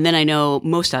 And then I know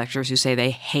most actors who say they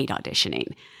hate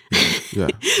auditioning. Yeah.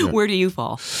 Where do you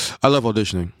fall? I love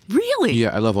auditioning. Really? Yeah,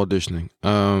 I love auditioning.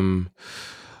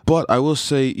 But I will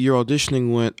say your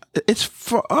auditioning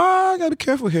I gotta be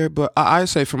careful here, but I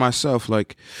say for myself,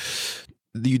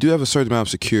 you do have a certain amount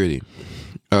of security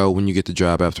when you get the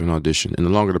job after an audition. And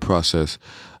the longer the process,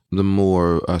 the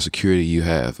more security you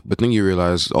have. But then you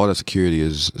realize all that security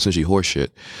is essentially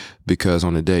horseshit, because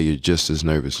on the day you're just as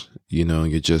nervous,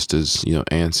 you're just as,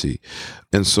 antsy.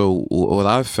 And so what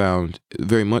I've found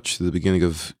very much at the beginning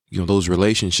of, those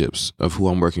relationships of who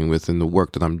I'm working with and the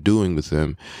work that I'm doing with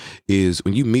them is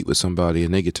when you meet with somebody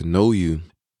and they get to know you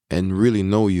and really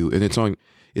know you, and it's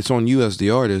on you as the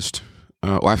artist,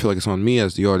 or I feel like it's on me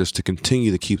as the artist to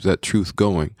continue to keep that truth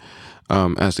going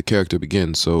as the character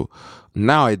begins. So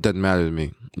now it doesn't matter to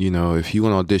me. If you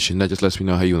want to audition, that just lets me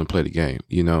know how you want to play the game,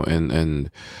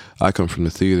 and I come from the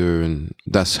theater, and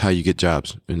that's how you get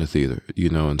jobs in the theater,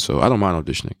 and so I don't mind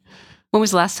auditioning. When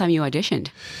was the last time you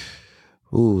auditioned?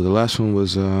 Ooh, the last one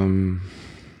was, oh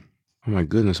my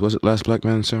goodness, was it Last Black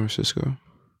Man in San Francisco?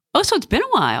 Oh, so it's been a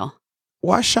while.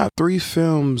 Well, I shot 3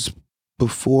 films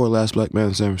before Last Black Man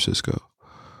in San Francisco.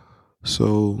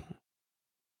 So,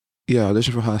 yeah, I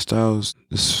auditioned for Hostiles,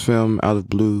 this film, Out of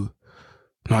Blue.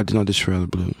 No, I didn't audition for Out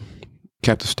of Blue.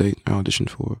 Captive State, I auditioned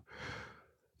for.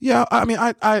 Yeah, I mean,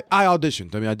 I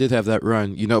auditioned. I mean, I did have that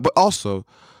run, but also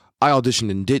I auditioned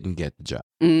and didn't get the job.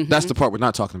 That's the part we're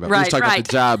not talking about. We're just talking about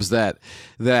the jobs that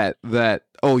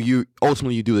you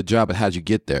ultimately do the job, but how'd you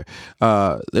get there?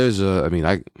 There's a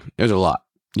lot,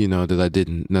 that I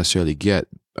didn't necessarily get.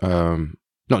 No,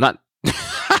 not.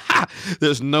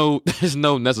 There's no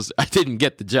necessary. I didn't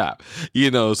get the job,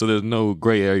 so there's no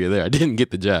gray area there. I didn't get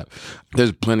the job.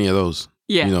 There's plenty of those.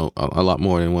 Yeah. A lot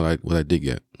more than what I did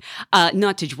get.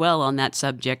 Not to dwell on that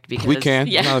subject because we can.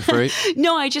 Yeah. Not afraid.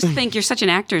 No, I just think you're such an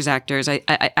actor's actor.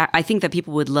 I think that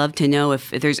people would love to know if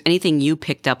there's anything you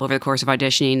picked up over the course of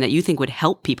auditioning that you think would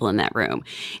help people in that room.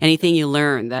 Anything you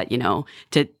learned that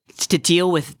to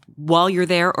deal with while you're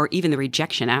there, or even the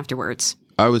rejection afterwards.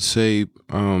 I would say,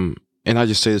 and I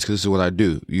just say this because this is what I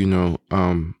do.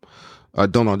 Don't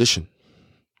audition.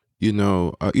 You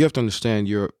have to understand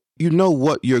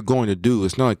what you're going to do.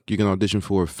 It's not like you're going to audition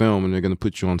for a film and they're going to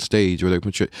put you on stage, or they're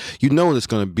going to put you know what it's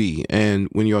going to be. And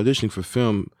when you're auditioning for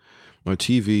film or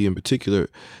TV in particular,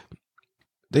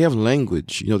 they have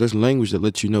language. There's language that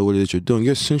lets you know what it is you're doing.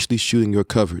 You're essentially shooting your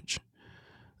coverage.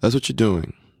 That's what you're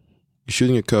doing. You're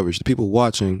shooting your coverage. The people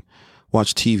watching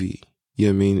watch TV. You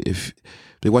know what I mean? If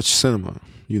they watch cinema,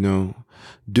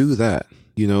 do that.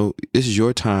 This is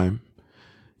your time.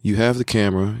 You have the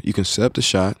camera. You can set up the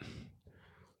shot.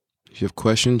 If you have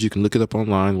questions, you can look it up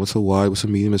online. What's a wide? What's a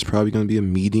medium? It's probably going to be a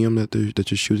medium that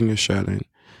you're shooting your shot in.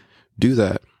 Do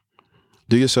that.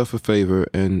 Do yourself a favor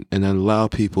and then allow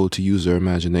people to use their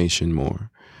imagination more.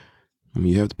 I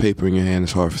mean, you have the paper in your hand.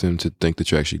 It's hard for them to think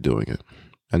that you're actually doing it.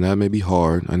 And that may be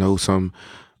hard. I know some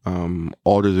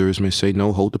auditors may say,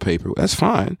 no, hold the paper. That's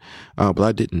fine. But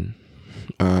I didn't.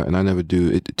 And I never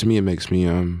do. To me, it makes me,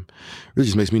 really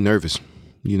just makes me nervous.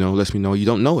 Lets me know you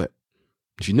don't know it.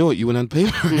 If you know it, you wouldn't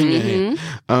have paper in your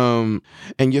hand.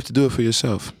 And you have to do it for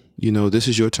yourself. This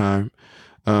is your time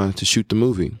to shoot the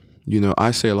movie.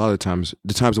 I say a lot of times,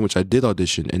 the times in which I did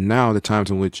audition, and now the times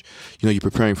in which, you're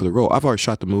preparing for the role. I've already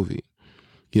shot the movie.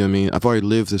 You know what I mean? I've already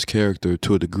lived this character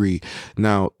to a degree.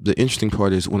 Now, the interesting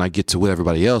part is when I get to with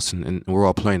everybody else and we're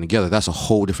all playing together, that's a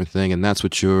whole different thing. And that's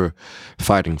what you're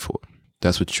fighting for.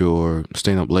 That's what you're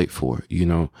staying up late for,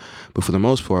 But for the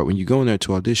most part, when you go in there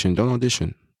to audition, don't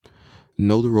audition.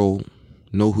 Know the role,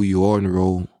 know who you are in the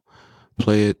role,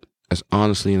 play it as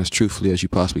honestly and as truthfully as you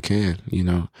possibly can,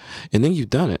 and then you've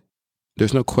done it.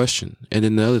 There's no question. And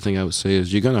then the other thing I would say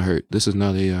is you're going to hurt. This is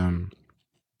not a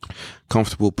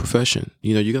comfortable profession.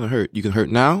 You're going to hurt. You can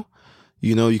hurt now.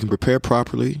 You can prepare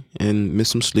properly and miss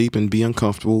some sleep and be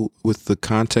uncomfortable with the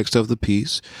context of the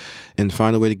piece and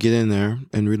find a way to get in there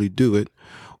and really do it.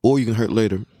 Or you can hurt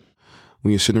later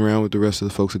when you're sitting around with the rest of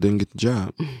the folks that didn't get the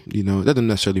job. That doesn't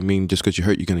necessarily mean just because you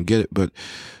hurt, you're going to get it. But,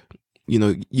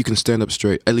 you can stand up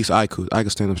straight. At least I could. I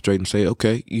could stand up straight and say,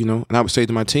 okay, and I would say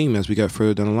to my team as we got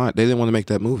further down the line, they didn't want to make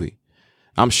that movie.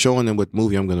 I'm showing them what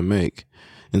movie I'm going to make.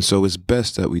 And so it's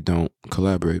best that we don't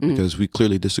collaborate because we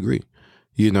clearly disagree.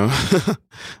 So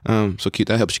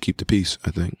that helps you keep the peace,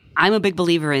 I think. I'm a big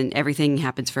believer in everything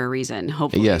happens for a reason.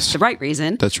 Hopefully, yes, the right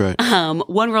reason. That's right.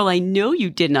 One role I know you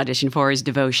did an audition for is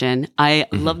Devotion. I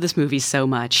love this movie so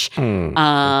much.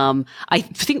 I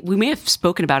think we may have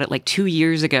spoken about it like 2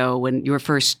 years ago when you were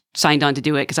first signed on to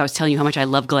do it because I was telling you how much I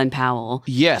love Glenn Powell.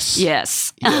 Yes.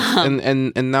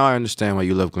 And now I understand why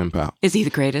you love Glenn Powell. Is he the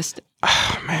greatest?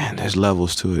 Oh, man, there's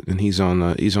levels to it, and he's on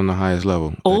the highest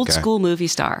level. Old school movie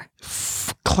star,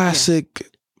 classic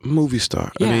movie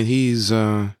star. Yeah. I mean, he's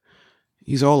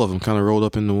all of them kind of rolled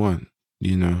up into one.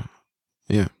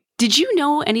 Yeah. Did you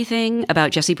know anything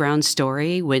about Jesse Brown's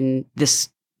story when this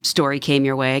story came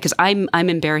your way? Because I'm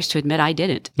embarrassed to admit I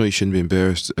didn't. No, you shouldn't be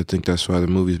embarrassed. I think that's why the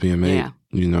movie's being made.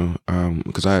 Yeah.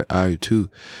 Because I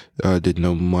too didn't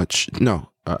know much.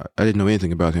 No, I didn't know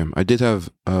anything about him. I did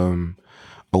have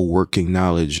a working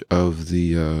knowledge of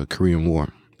the Korean War,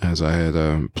 as I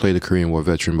had played a Korean War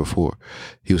veteran before.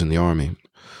 He was in the Army.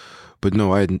 But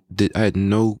no, I had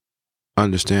no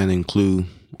understanding, clue,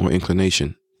 or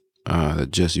inclination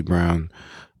that Jesse Brown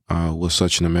was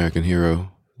such an American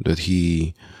hero, that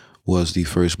he was the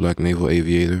first black naval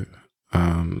aviator,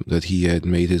 that he had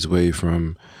made his way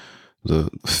from the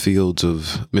fields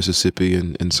of Mississippi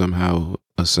and somehow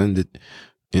ascended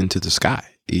into the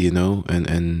sky,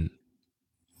 and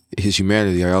his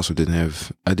humanity. I didn't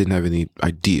have any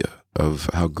idea of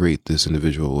how great this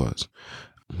individual was.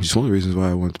 It's one of the reasons why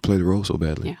I wanted to play the role so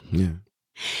badly. Yeah.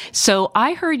 So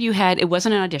I heard it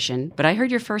wasn't an audition, but I heard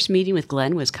your first meeting with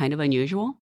Glenn was kind of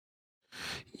unusual.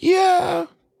 Yeah.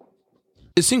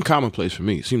 It seemed commonplace for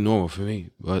me. It seemed normal for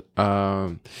me. But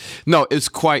no,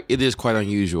 it is quite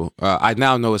unusual. I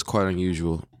now know it's quite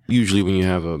unusual. Usually when you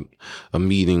have a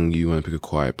meeting, you want to pick a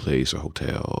quiet place, a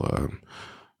hotel,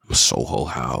 a Soho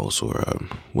house, or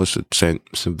what's it, St.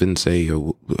 Vincent,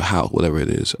 or how, whatever it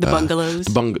is. The bungalows.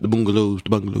 The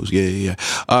bungalows. Yeah.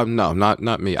 No,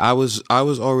 not me. I was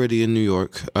already in New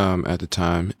York at the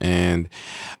time, and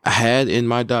I had in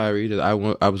my diary that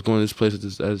I was going to this place at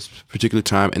this particular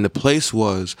time, and the place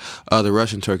was the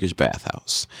Russian Turkish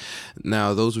bathhouse.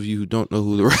 Now, those of you who don't know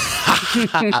who the Russian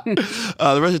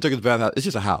Turkish bathhouse, it's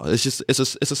just a house. It's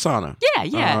a sauna.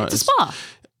 Yeah. It's a spa.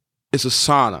 It's a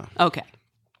sauna. Okay.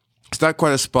 It's not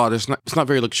quite a spa. It's not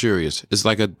very luxurious. It's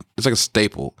like a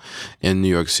staple in New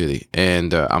York City.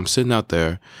 And I'm sitting out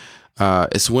there.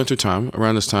 It's winter time.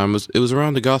 Around this time, it was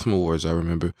around the Gotham Awards, I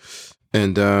remember.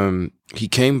 And he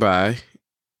came by.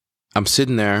 I'm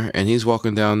sitting there, and he's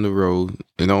walking down the road,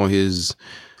 and on his,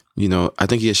 I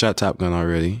think he had shot Top Gun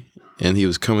already, and he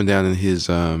was coming down in his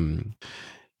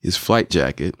flight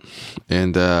jacket,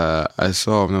 and I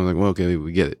saw him, and I was like, well, okay,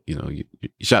 we get it. You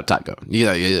shot Top Gun.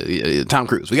 Tom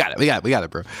Cruise. We got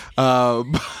it, bro.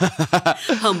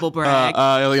 Humble brag.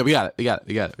 We got it.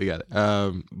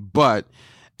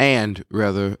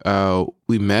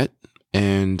 We met,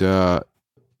 and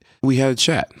we had a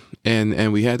chat.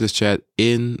 And we had this chat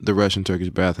in the Russian Turkish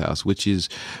bathhouse, which is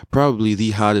probably the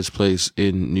hottest place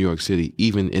in New York City,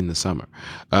 even in the summer.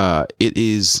 It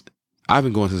is. I've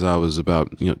been going since I was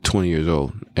about 20 years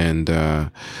old, and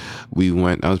we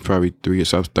went. I was probably 3 years.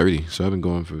 So I was 30, so I've been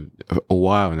going for a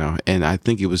while now. And I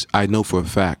think I know for a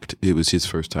fact it was his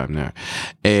first time there,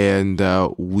 and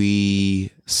we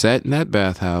sat in that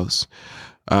bathhouse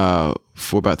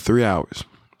for about 3 hours,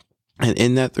 and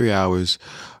in that 3 hours,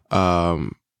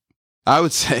 I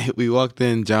would say we walked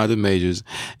in Jonathan Majors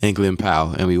and Glenn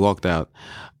Powell, and we walked out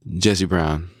Jesse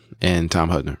Brown and Tom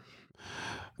Hudner.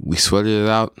 We sweated it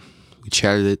out. We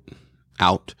chatted it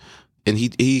out, and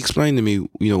he explained to me,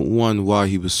 one, why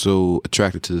he was so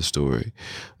attracted to the story,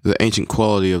 the ancient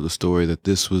quality of the story, that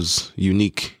this was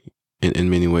unique in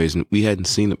many ways, and we hadn't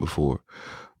seen it before.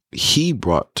 He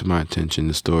brought to my attention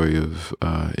the story of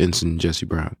Ensign Jesse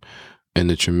Brown and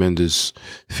the tremendous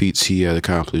feats he had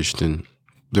accomplished, and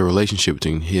the relationship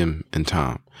between him and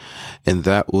Tom, and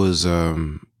that was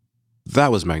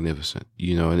magnificent,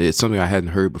 and it's something I hadn't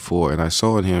heard before. And I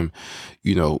saw in him,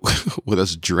 with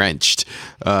us drenched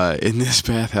in this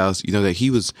bathhouse, that he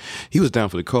was down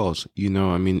for the cause.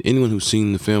 I mean, anyone who's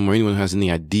seen the film, or anyone who has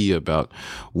any idea about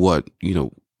what,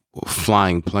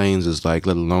 flying planes is like,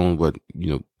 let alone what,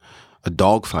 a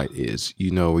dogfight is,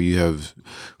 where you have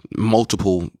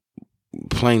multiple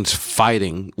planes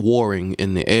fighting, warring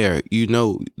in the air,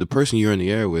 the person you're in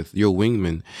the air with, your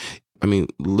wingman, I mean,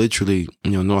 literally,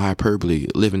 no hyperbole,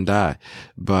 live and die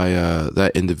by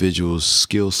that individual's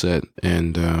skill set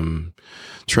and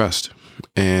trust.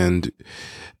 And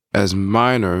as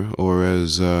minor or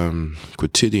as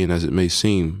quotidian as it may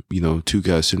seem, two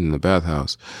guys sitting in the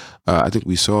bathhouse, I think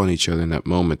we saw in each other in that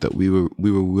moment that we were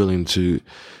willing to,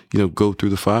 go through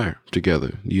the fire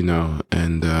together,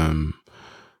 and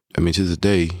to this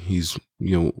day, he's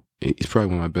probably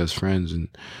one of my best friends and,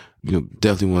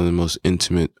 definitely one of the most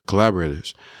intimate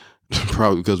collaborators,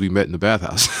 probably because we met in the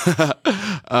bathhouse.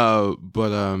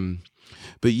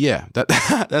 But yeah,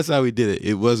 that's how we did it.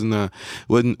 It wasn't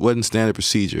standard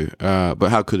procedure. But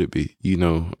how could it be?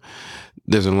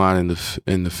 There's a line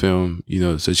in the film,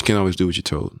 says you can't always do what you're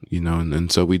told,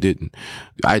 and so we didn't.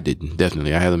 I didn't,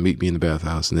 definitely. I had him meet me in the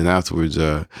bathhouse, and then afterwards,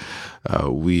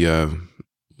 we had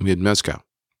mezcal.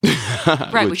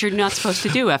 Right, which you're not supposed to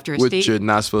do after a steam. Which you're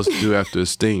not supposed to do after a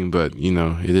steam, but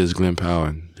it is Glenn Powell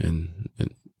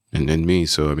and me.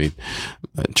 So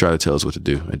try to tell us what to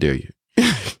do. I dare you.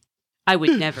 I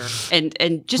would never. And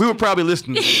just we were probably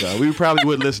listening to you, though. We probably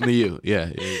would listen to you.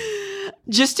 Yeah.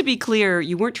 Just to be clear,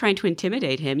 you weren't trying to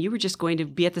intimidate him. You were just going to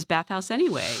be at this bathhouse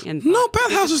anyway. And no,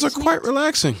 bathhouses are quite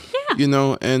relaxing.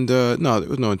 Yeah. And no, there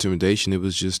was no intimidation. It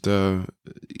was just, I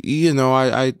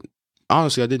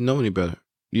honestly, I didn't know any better.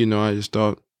 I just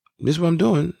thought, this is what I'm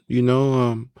doing,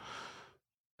 and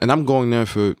I'm going there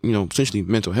for, essentially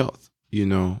mental health,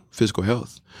 physical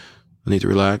health. I need to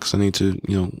relax. I need to,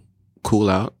 cool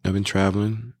out. I've been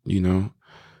traveling,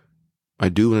 I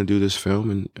do want to do this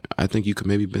film, and I think you could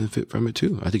maybe benefit from it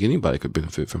too. I think anybody could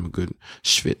benefit from a good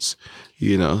schwitz,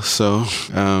 so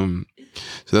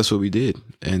that's what we did.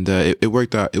 And it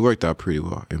worked out. It worked out pretty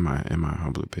well in my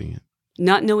humble opinion.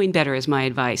 Not knowing better is my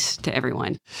advice to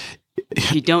everyone.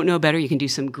 If you don't know better, you can do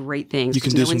some great things. You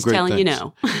can do some great telling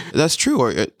things. That's true.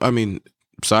 Or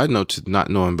side note to not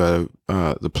knowing better,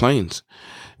 the planes.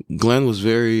 Glenn was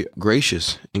very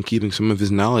gracious in keeping some of his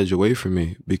knowledge away from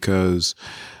me because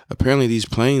apparently these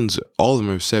planes, all of them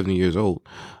are 70 years old.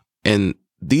 And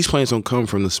these planes don't come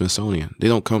from the Smithsonian. They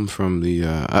don't come from the,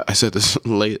 I said this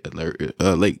late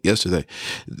yesterday.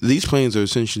 These planes are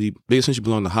essentially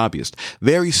belong to hobbyists.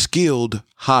 Very skilled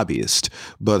hobbyists,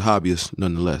 but hobbyists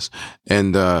nonetheless.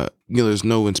 And, there's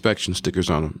no inspection stickers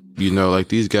on them. Like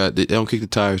these guys, they don't kick the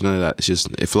tires, none of that. It's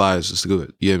just, it flies, it's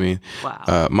good. You know what I mean?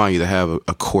 Wow. Mind you, to have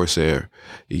a Corsair,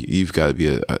 you've got to be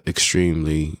a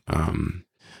extremely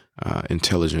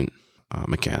intelligent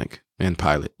mechanic and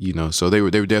pilot, so they were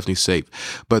definitely safe,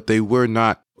 but they were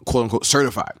not quote unquote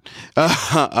certified.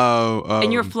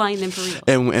 And you're flying them for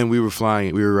real. And we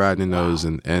were riding in those,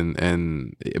 and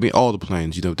all the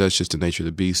planes, that's just the nature of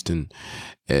the beast. And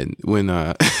when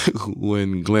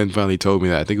when Glenn finally told me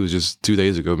that, I think it was just 2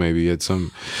 days ago, maybe, at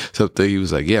something, he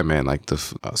was like, yeah, man, like the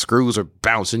screws are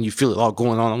bouncing, you feel it all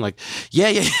going on. I'm like, yeah.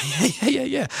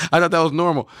 I thought that was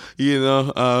normal,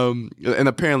 and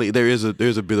apparently there's a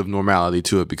bit of normality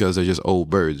to it because they're just old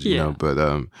birds, but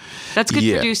that's good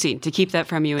producing to keep that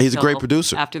from you. He's a great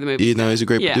producer. After the movie, he's a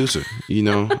great producer.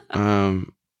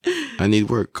 I need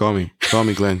work. Call me,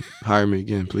 Glenn. Hire me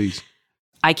again, please.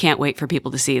 I can't wait for people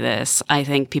to see this. I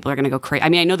think people are going to go crazy.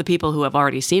 I know the people who have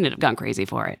already seen it have gone crazy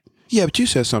for it. Yeah, but you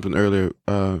said something earlier.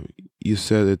 You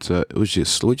said it was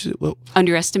just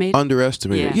underestimated.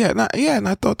 Underestimated. Yeah, and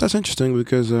I thought that's interesting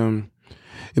because it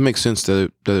makes sense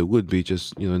that it would be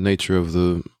just the nature of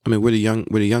the. We're the young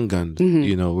guns.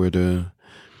 Mm-hmm.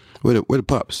 We're the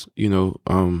pups.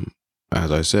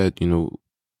 As I said, none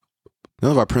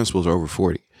of our principals are over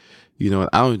 40. I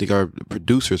don't even think our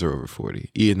producers are over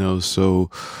 40, so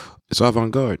it's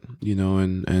avant-garde,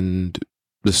 and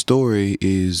the story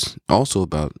is also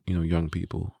about, young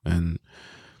people, and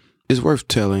it's worth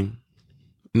telling,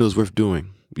 it's worth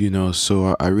doing,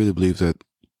 so I really believe that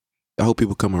I hope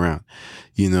people come around,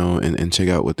 and check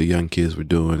out what the young kids were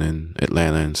doing in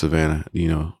Atlanta and Savannah,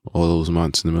 all those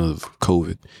months in the middle of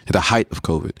COVID, at the height of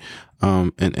COVID,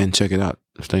 and check it out.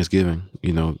 It's Thanksgiving,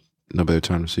 no better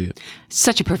time to see it.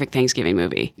 Such a perfect Thanksgiving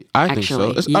movie. I think so.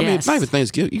 Yes. It's not even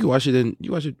Thanksgiving. You can watch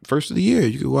it first of the year.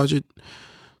 You can watch it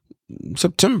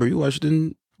September. You watch it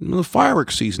in the middle of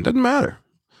fireworks season. Doesn't matter.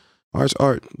 Art's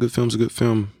art. Good film's a good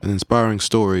film. An inspiring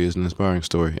story is an inspiring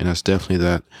story, and that's definitely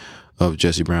that of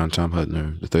Jesse Brown, Tom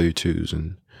Hutner, the 32s,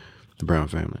 and the Brown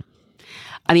family.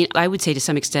 I would say to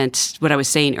some extent what I was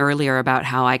saying earlier about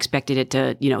how I expected it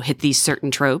to, hit these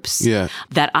certain tropes,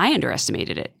 that I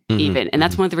underestimated it even. And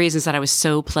that's one of the reasons that I was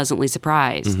so pleasantly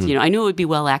surprised. I knew it would be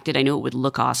well acted. I knew it would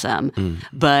look awesome,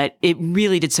 but it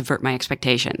really did subvert my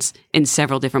expectations in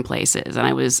several different places. And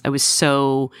I was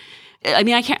so, I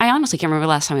honestly can't remember the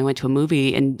last time I went to a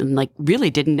movie and really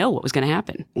didn't know what was going to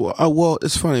happen. Well,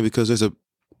 it's funny because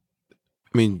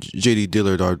J.D.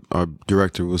 Dillard, our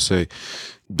director, will say,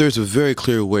 there's a very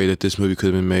clear way that this movie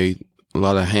could have been made a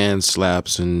lot of hand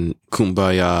slaps and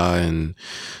kumbaya and,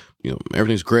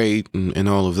 everything's great and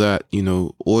all of that,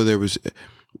 or there was,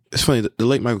 it's funny, the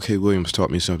late Michael K. Williams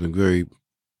taught me something very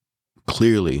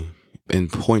clearly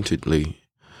and pointedly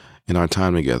in our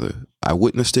time together. I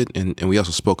witnessed it and we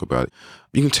also spoke about it.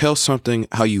 You can tell something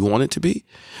how you want it to be,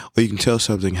 or you can tell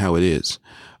something how it is.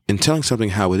 And telling something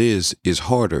how it is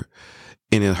harder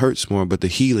and it hurts more, but the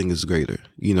healing is greater.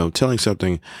 Telling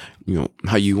something,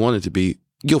 how you want it to be,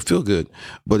 you'll feel good,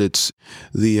 but it's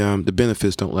the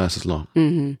benefits don't last as long.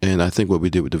 Mm-hmm. And I think what we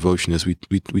did with Devotion is we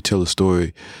tell the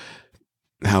story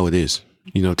how it is,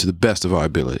 to the best of our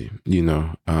ability.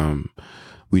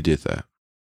 We did that.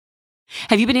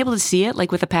 Have you been able to see it,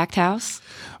 like with a packed house?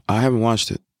 I haven't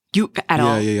watched it. You at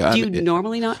all? Yeah. Do you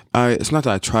normally not? It's not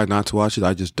that I try not to watch it.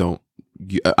 I just don't.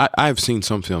 I've seen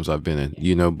some films I've been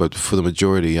in, but for the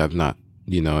majority, I've not.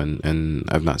 And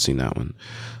I've not seen that one.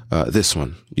 This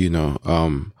one,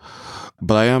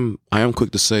 but I am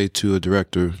quick to say to a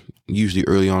director, usually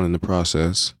early on in the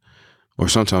process, or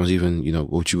sometimes even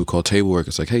what you would call table work.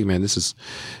 It's like, hey man, this is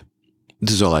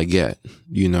all I get.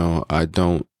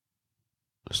 Sometimes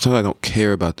I don't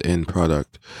care about the end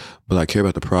product, but I care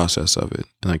about the process of it.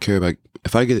 And I care about,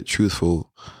 if I get it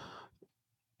truthful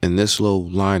in this little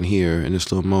line here, in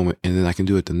this little moment, and then I can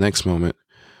do it the next moment,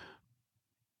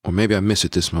 or maybe I miss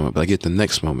it this moment, but I get the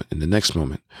next moment and the next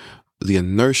moment, the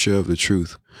inertia of the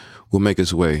truth will make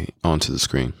its way onto the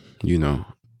screen, And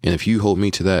if you hold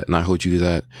me to that and I hold you to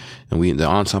that, and the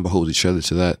ensemble holds each other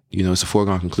to that, it's a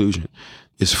foregone conclusion.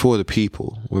 It's for the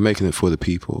people. We're making it for the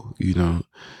people,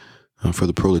 for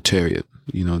the proletariat.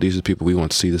 These are the people we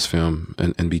want to see this film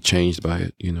and be changed by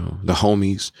it. The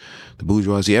homies, the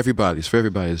bourgeoisie, everybody's for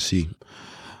everybody to see.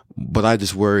 But I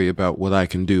just worry about what I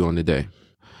can do on the day.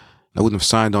 I wouldn't have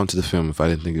signed on to the film if I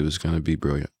didn't think it was going to be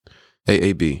brilliant.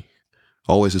 AAB,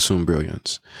 always assume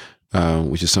brilliance,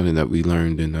 which is something that we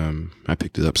learned, and I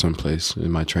picked it up someplace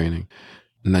in my training.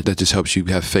 And that just helps you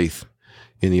have faith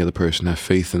in the other person, have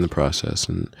faith in the process.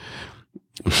 And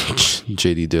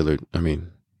J.D. Dillard,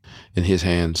 in his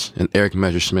hands, and Eric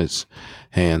Messerschmidt's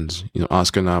hands,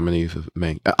 Oscar nominee for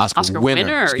Oscar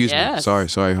winner. Excuse me. Sorry,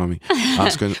 homie.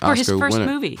 For his first winner.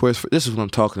 movie. This is what I'm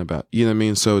talking about. You know what I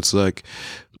mean? So it's like,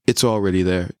 it's already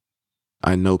there.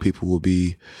 I know people will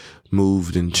be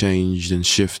moved and changed and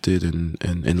shifted and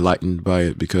enlightened by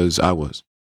it because I was.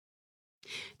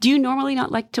 Do you normally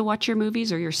not like to watch your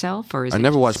movies or yourself, or is I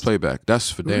never watch playback. That's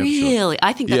for damn sure. Really?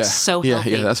 I think that's so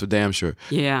healthy. Yeah, that's for damn sure.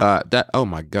 Yeah. Oh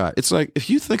my God. It's like, if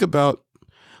you think about,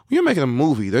 when you're making a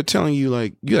movie, they're telling you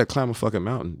like, you gotta climb a fucking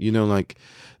mountain.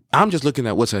 I'm just looking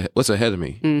at what's ahead of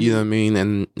me. Mm-hmm. You know what I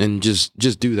mean? And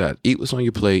just do that. Eat what's on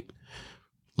your plate.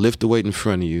 Lift the weight in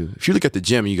front of you. If you look at the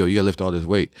gym and you go, you gotta lift all this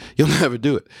weight, you'll never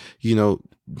do it.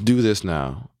 Do this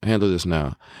now. Handle this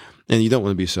now. And you don't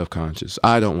want to be self-conscious.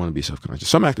 I don't want to be self-conscious.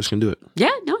 Some actors can do it.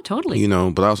 Yeah, no, totally.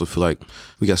 But I also feel like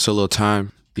we got so little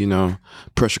time,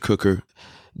 pressure cooker.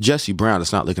 Jesse Brown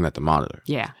is not looking at the monitor.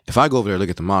 Yeah. If I go over there and look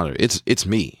at the monitor, it's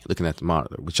me looking at the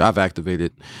monitor, which I've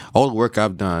activated all the work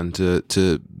I've done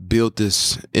to build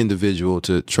this individual,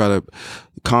 to try to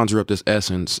conjure up this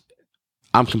essence.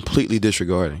 I'm completely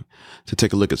disregarding to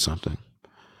take a look at something.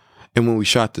 And when we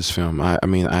shot this film,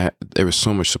 there was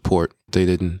so much support. They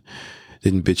didn't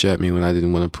bitch at me when I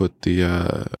didn't want to put the,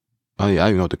 I don't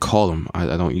even know what to call them.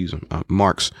 I don't use them.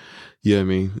 Marks. You know what I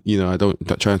mean? I don't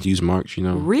try not to use marks,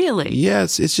 Really? Yeah,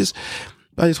 it's just,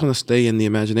 I just want to stay in the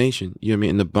imagination. You know what I mean?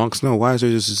 In the bunks, no, why is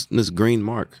there just this green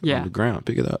mark on the ground?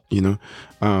 Pick it up,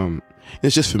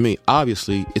 It's just for me.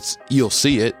 Obviously, you'll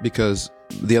see it because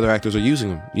the other actors are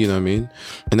using them, you know what I mean?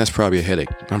 And that's probably a headache.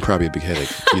 I'm probably a big headache,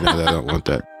 that I don't want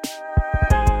that.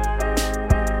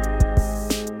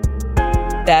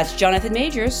 That's Jonathan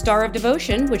Majors, star of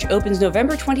Devotion, which opens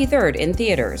November 23rd in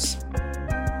theaters.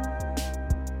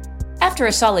 After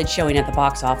a solid showing at the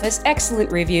box office,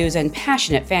 excellent reviews, and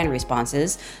passionate fan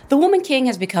responses, The Woman King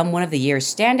has become one of the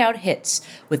year's standout hits,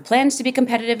 with plans to be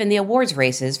competitive in the awards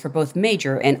races for both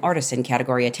major and artisan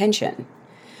category attention.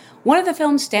 One of the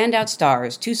film's standout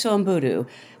stars, Thuso Mbedu,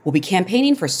 will be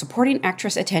campaigning for supporting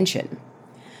actress attention.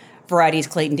 Variety's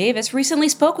Clayton Davis recently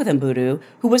spoke with Mbedu,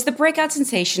 who was the breakout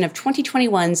sensation of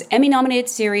 2021's Emmy-nominated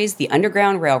series The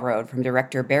Underground Railroad from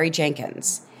director Barry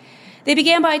Jenkins. They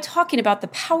began by talking about the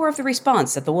power of the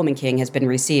response that The Woman King has been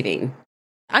receiving.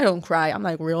 I don't cry. I'm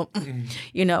like real,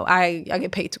 I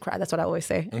get paid to cry. That's what I always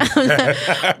say.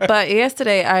 But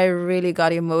yesterday I really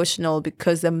got emotional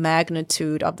because the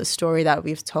magnitude of the story that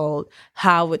we've told,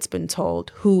 how it's been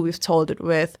told, who we've told it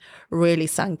with really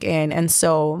sunk in. And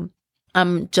so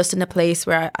I'm just in a place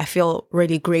where I feel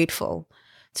really grateful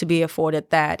to be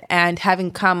afforded that. And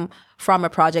having come from a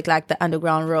project like the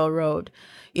Underground Railroad.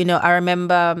 You know, I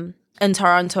remember in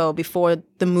Toronto before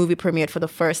the movie premiered for the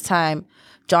first time,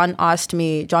 John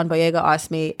Boyega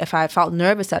asked me if I felt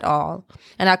nervous at all.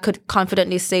 And I could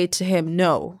confidently say to him,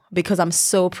 no, because I'm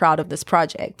so proud of this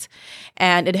project.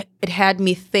 And it had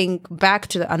me think back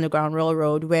to the Underground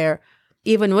Railroad, where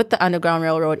even with the Underground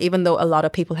Railroad, even though a lot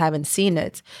of people haven't seen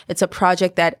it, it's a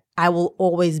project that I will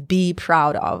always be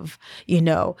proud of. You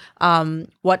know,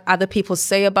 what other people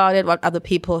say about it, what other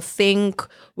people think,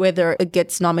 whether it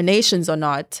gets nominations or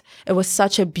not. It was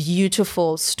such a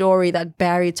beautiful story that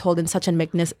Barry told in such a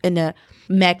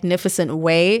magnificent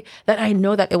way that I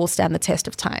know that it will stand the test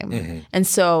of time. Mm-hmm. And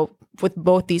so with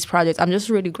both these projects, I'm just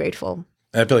really grateful.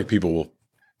 I feel like people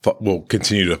will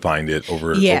continue to find it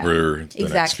over the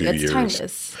next few years.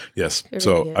 Timeless. Yes.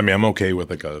 So, I mean, I'm okay with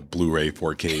like a Blu-ray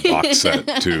 4K box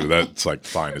set too. That's like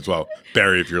fine as well.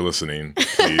 Barry, if you're listening,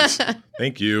 please.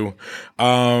 Thank you.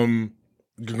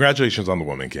 Congratulations on The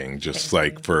Woman King, just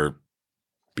for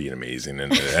being amazing.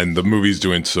 And the movie's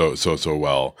doing so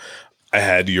well. I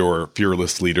had your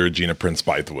fearless leader, Gina Prince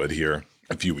Bythewood, here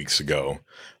a few weeks ago.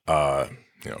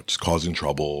 Just causing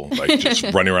trouble, just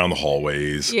running around the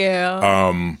hallways.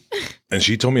 Yeah. And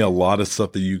she told me a lot of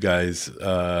stuff that you guys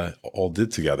all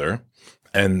did together.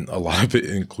 And a lot of it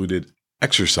included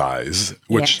exercise,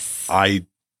 which I'm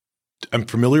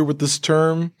familiar with this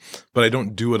term, but I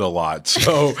don't do it a lot.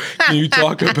 So can you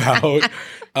talk about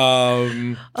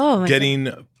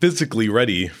getting physically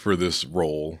ready for this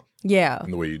role? Yeah.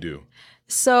 In the way you do.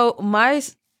 So my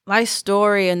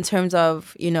story in terms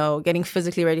of, getting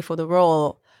physically ready for the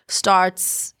role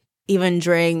starts even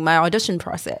during my audition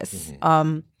process.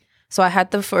 Mm-hmm. So I had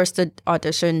the first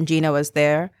audition, Gina was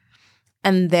there.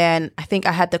 And then I think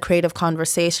I had the creative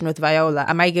conversation with Viola.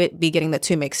 I might be getting the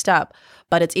two mixed up,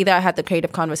 but it's either I had the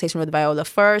creative conversation with Viola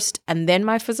first and then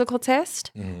my physical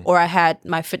test, or I had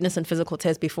my fitness and physical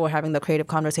test before having the creative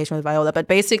conversation with Viola. But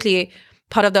basically,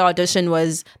 part of the audition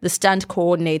was the stunt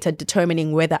coordinator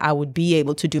determining whether I would be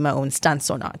able to do my own stunts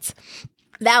or not.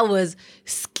 That was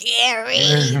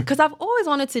scary because I've always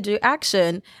wanted to do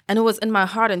action and it was in my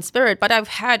heart and spirit. But I've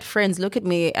had friends look at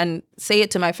me and say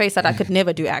it to my face that I could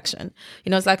never do action.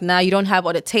 It's like, nah, you don't have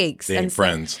what it takes. They ain't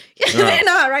friends.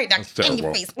 No, right. That's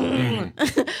terrible.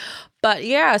 But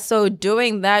yeah, so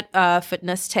doing that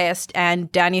fitness test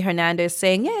and Danny Hernandez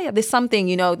saying, yeah, there's something,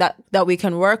 that we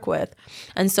can work with.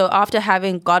 And so after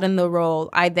having gotten the role,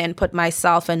 I then put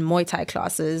myself in Muay Thai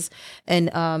classes.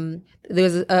 And there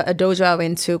was a dojo I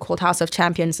went to called House of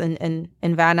Champions in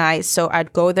Van Nuys. So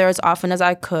I'd go there as often as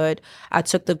I could. I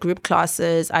took the group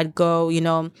classes. I'd go,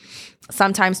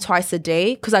 sometimes twice a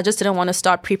day because I just didn't want to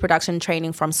start pre-production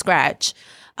training from scratch.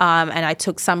 And I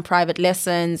took some private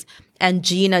lessons. And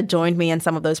Gina joined me in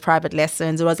some of those private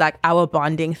lessons. It was like our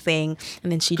bonding thing.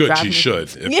 And then she should.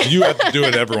 If you have to do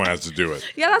it, everyone has to do it.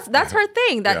 Yeah, that's her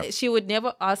thing. That she would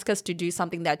never ask us to do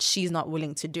something that she's not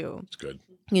willing to do. It's good.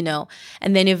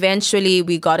 And then eventually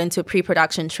we got into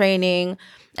pre-production training.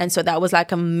 And so that was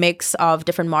like a mix of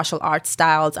different martial arts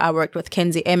styles. I worked with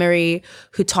Kenzie Emery,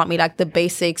 who taught me like the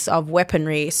basics of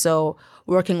weaponry. So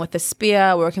working with the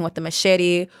spear, working with the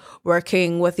machete,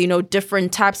 working with,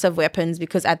 different types of weapons,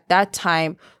 because at that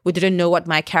time, we didn't know what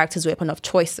my character's weapon of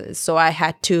choice is. So I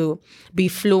had to be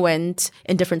fluent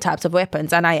in different types of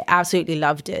weapons, and I absolutely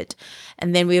loved it.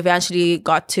 And then we eventually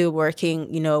got to working,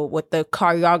 with the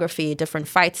choreography, different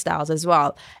fight styles as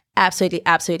well. Absolutely,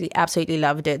 absolutely, absolutely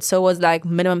loved it. So it was like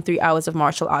minimum 3 hours of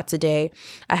martial arts a day.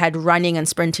 I had running and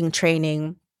sprinting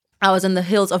training. I was in the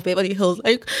hills of Beverly Hills,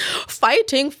 like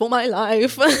fighting for my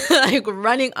life, like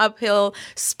running uphill,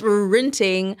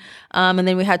 sprinting. And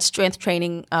then we had strength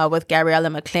training with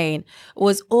Gabriella McLean. It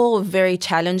was all very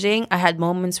challenging. I had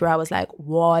moments where I was like,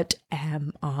 what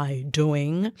am I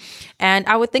doing? And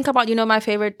I would think about, my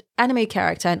favorite anime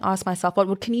character and ask myself, what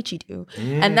would Kenichi do?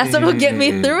 And that's what would get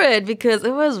me through it because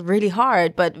it was really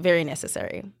hard, but very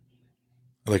necessary.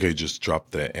 Like I just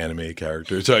dropped the anime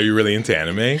character. So are you really into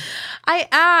anime? I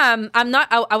am. I'm not.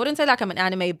 I wouldn't say like I'm an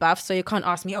anime buff. So you can't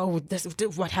ask me,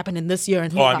 what happened in this year?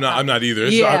 And I'm not either.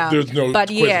 Yeah. There's no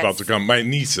quiz about to come. My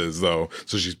niece is though,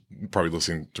 so she's probably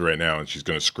listening to right now, and she's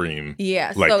gonna scream.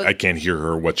 Yeah. Like I can't hear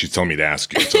her what she's telling me to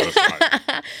ask you. So that's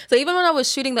fine. So even when I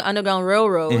was shooting the Underground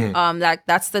Railroad,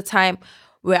 that's the time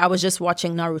where I was just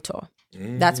watching Naruto.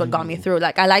 That's what got me through.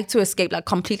 Like I like to escape, like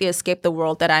completely escape the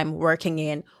world that I'm working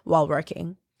in while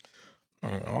working.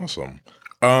 Awesome.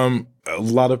 A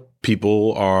lot of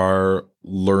people are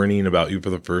learning about you for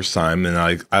the first time, and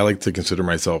I like to consider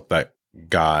myself that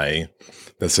guy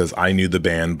that says I knew the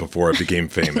band before it became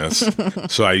famous.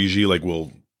 So I usually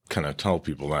will kind of tell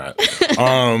people that.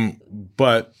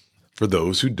 But for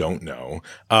those who don't know,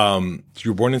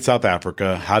 you were born in South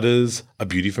Africa. How does a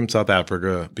beauty from South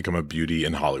Africa become a beauty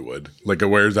in Hollywood? Like, how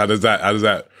does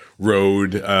that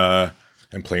road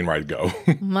and plane ride go?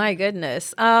 My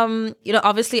goodness.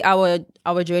 Obviously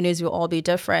our journeys will all be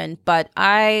different, but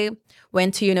I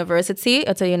went to university.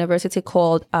 It's a university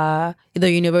called the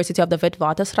University of the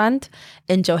Witwatersrand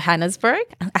in Johannesburg.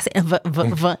 I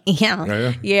said,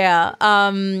 yeah.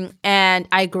 And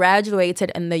I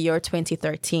graduated in the year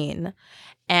 2013.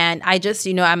 And I just,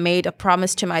 I made a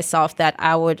promise to myself that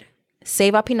I would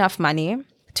save up enough money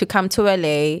to come to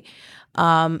LA.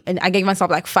 And I gave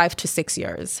myself like 5 to 6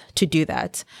 years to do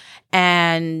that.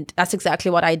 And that's exactly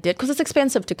what I did because it's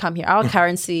expensive to come here. Our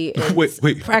currency is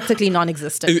practically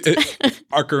non-existent.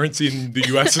 Our currency in the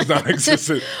U.S. is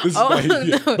non-existent.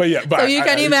 No. But you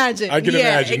can imagine. I can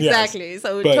imagine. Exactly. Yes.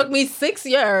 So it took me 6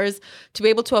 years to be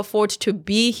able to afford to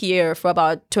be here for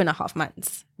about 2.5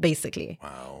 months, basically.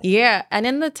 Wow. Yeah. And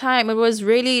in the time, it was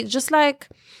really just like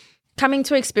coming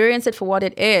to experience it for what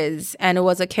it is. And it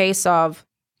was a case of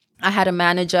I had a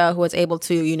manager who was able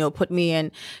to, put me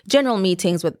in general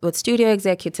meetings with studio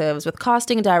executives, with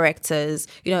casting directors.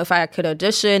 If I could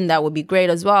audition, that would be great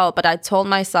as well. But I told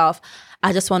myself,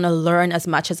 I just want to learn as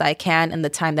much as I can in the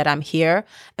time that I'm here.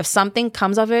 If something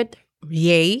comes of it,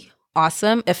 yay,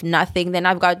 awesome. If nothing, then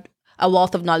I've got a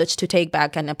wealth of knowledge to take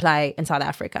back and apply in South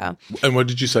Africa. And what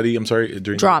did you study? I'm sorry.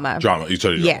 Drama. Drama. You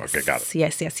studied drama. Yes. Okay, got it.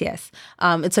 Yes.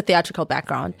 It's a theatrical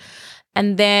background.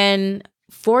 And then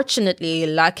fortunately,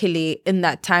 luckily, in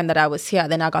that time that I was here,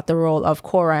 then I got the role of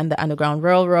Cora in the Underground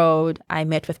Railroad. I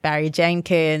met with Barry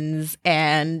Jenkins,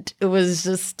 and it was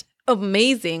just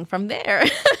amazing from there.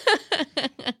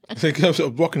 I was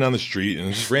walking down the street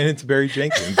and just ran into Barry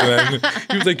Jenkins. And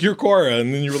he was like, "You're Cora,"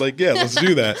 and then you were like, "Yeah, let's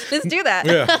do that." Let's do that.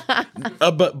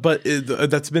 Yeah, but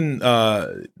that's been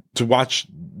to watch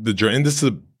the journey. And this is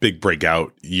a big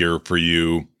breakout year for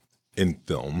you. In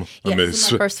film.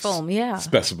 Yes, my first film, yeah.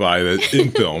 Specify that in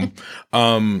film.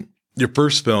 Your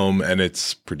first film, and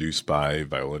it's produced by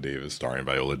Viola Davis, starring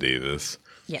Viola Davis.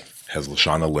 Yes. Has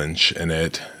Lashana Lynch in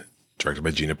it, directed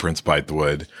by Gina Prince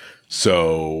Bythewood.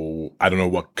 So I don't know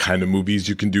what kind of movies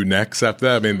you can do next after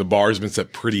that. I mean, the bar's been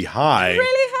set pretty high.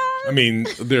 Really high. I mean,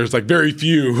 there's like very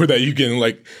few that you can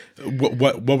like.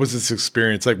 What was this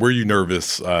experience like? Were you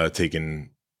nervous taking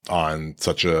on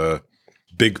such a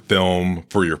big film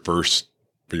for your first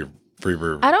time?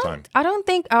 I don't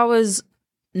think I was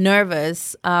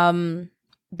nervous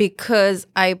because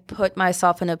I put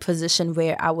myself in a position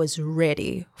where I was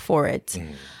ready for it.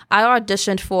 I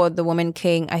auditioned for The Woman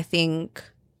King, I think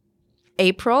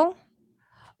April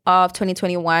of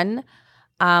 2021.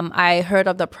 I heard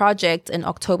of the project in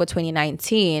October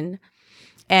 2019.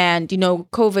 And,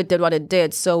 COVID did what it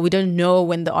did. So we didn't know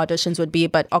when the auditions would be.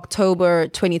 But October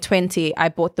 2020, I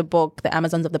bought the book, The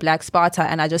Amazons of the Black Sparta,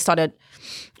 and I just started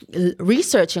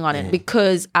researching on it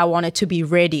because I wanted to be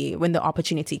ready when the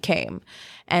opportunity came.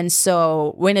 And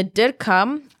so when it did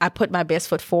come, I put my best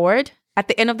foot forward. At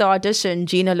the end of the audition,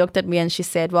 Gina looked at me and she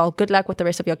said, "Well, good luck with the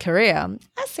rest of your career."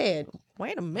 I said,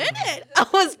 "Wait a minute." I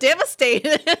was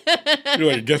devastated.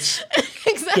 You're like, guess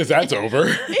that's over.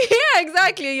 Yeah,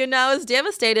 exactly. I was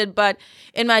devastated. But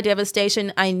in my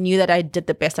devastation, I knew that I did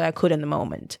the best that I could in the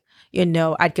moment.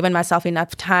 I'd given myself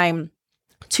enough time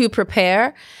to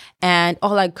prepare, and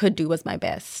all I could do was my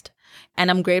best. And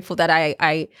I'm grateful that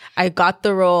I got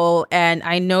the role, and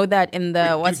I know that in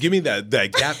the give me that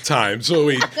gap time. So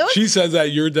wait, she says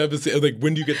that you're devastated. Like,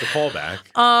 when do you get the call back?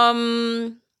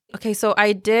 Okay, so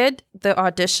I did the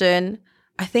audition.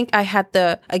 I think I had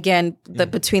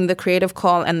between the creative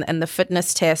call and the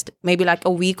fitness test, maybe like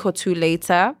a week or two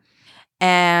later,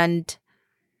 and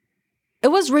it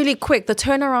was really quick. The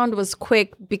turnaround was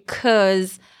quick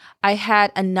because I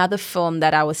had another film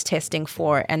that I was testing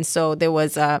for, and so there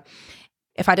was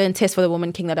if I didn't test for The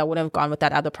Woman King, that I would have gone with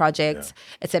that other project,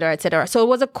 et cetera, et cetera. So it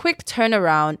was a quick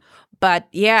turnaround. But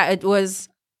yeah, it was,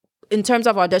 in terms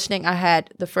of auditioning, I had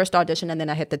the first audition and then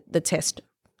I had the test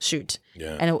shoot.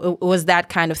 Yeah. And it was that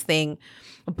kind of thing.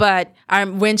 But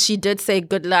when she did say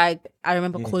good luck, I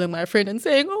remember calling my friend and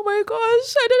saying, "Oh my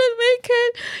gosh, I didn't make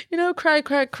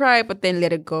it." Cry, but then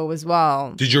let it go as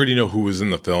well. Did you already know who was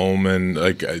in the film? And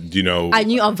like, do you know? I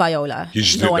knew of Viola. You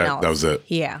just no one that, else. That was it.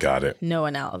 Yeah. Got it. No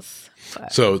one else.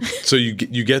 But. So you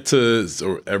get to,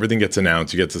 so everything gets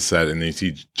announced. You get to set, and then you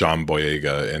see John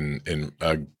Boyega in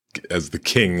as the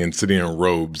king and sitting in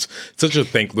robes. It's such a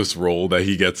thankless role that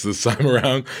he gets this time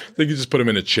around. They could just put him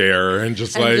in a chair and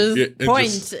just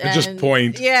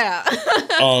point. Yeah.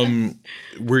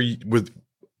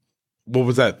 What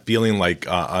was that feeling like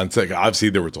on set? Obviously,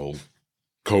 there was a whole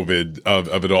COVID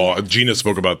of it all. Gina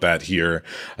spoke about that here,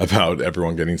 about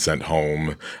everyone getting sent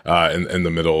home in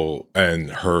the middle,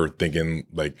 and her thinking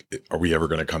like, are we ever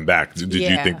going to come back? Did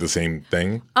you think the same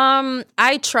thing?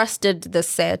 I trusted the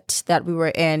set that we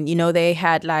were in. You know, they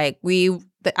had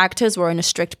the actors were in a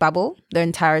strict bubble the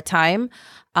entire time.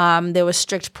 There was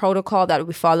strict protocol that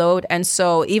we followed. And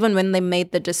so even when they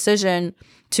made the decision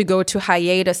to go to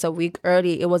hiatus a week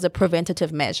early, it was a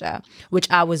preventative measure, which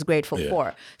I was grateful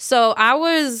for. So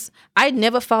I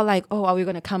never felt like, oh, are we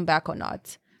going to come back or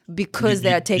not? Because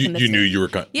they're taking You knew you were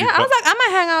I was like, I'm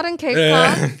gonna hang out in Cape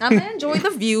Town. I'm gonna enjoy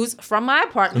the views from my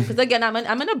apartment, because again, I'm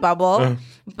in a bubble.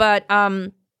 But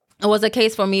it was a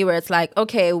case for me where it's like,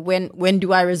 okay, when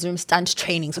do I resume stunt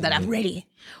training so that I'm ready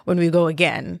when we go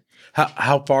again?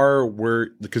 How far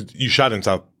because you shot in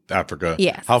South Africa.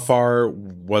 Yes. How far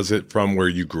was it from where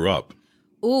you grew up?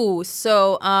 Ooh,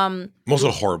 so I'm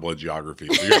also horrible at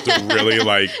geography, so you have to really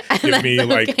give me you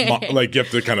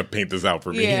have to kind of paint this out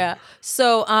for me. Yeah.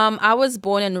 So I was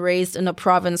born and raised in a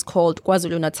province called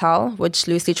KwaZulu-Natal, which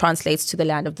loosely translates to the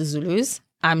land of the Zulus.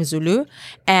 I'm Zulu,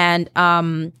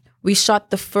 and we shot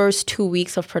the first 2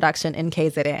 weeks of production in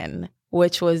KZN,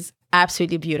 which was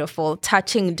absolutely beautiful.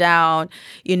 Touching down,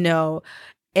 in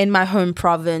my home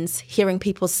province, hearing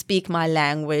people speak my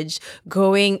language,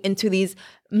 going into these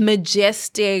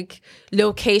majestic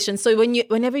locations. So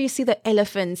whenever you see the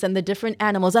elephants and the different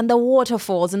animals and the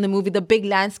waterfalls in the movie, the big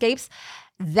landscapes,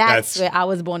 that's where I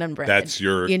was born and bred. That's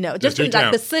your, just think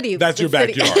like the city. That's your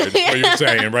backyard, is what you're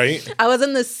saying, right? I was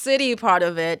in the city part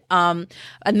of it. And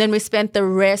then we spent the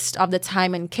rest of the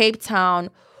time in Cape Town,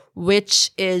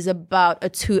 which is about a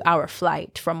 2-hour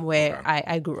flight from where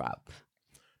I grew up.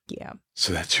 Yeah.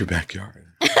 So that's your backyard.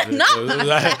 No,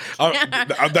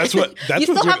 that's what. You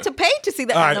still have to pay to see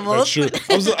the animals. That's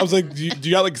true. I was like, do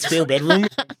you got spare bedroom?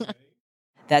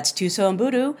 That's Thuso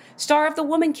Mbedu, star of The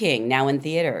Woman King, now in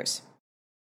theaters.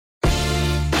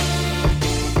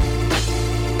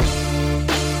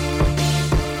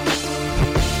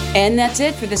 And that's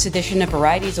it for this edition of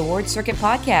Variety's Awards Circuit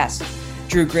podcast.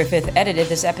 Drew Griffith edited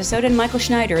this episode, and Michael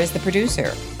Schneider is the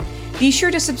producer. Be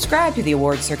sure to subscribe to the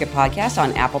Awards Circuit podcast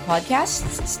on Apple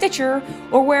Podcasts, Stitcher,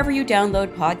 or wherever you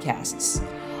download podcasts.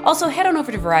 Also, head on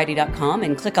over to Variety.com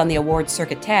and click on the Awards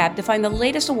Circuit tab to find the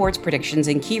latest awards predictions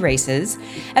and key races,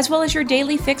 as well as your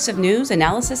daily fix of news,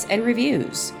 analysis, and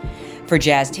reviews. For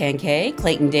Jazz Tankay,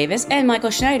 Clayton Davis, and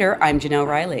Michael Schneider, I'm Janelle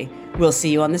Riley. We'll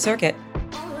see you on the circuit.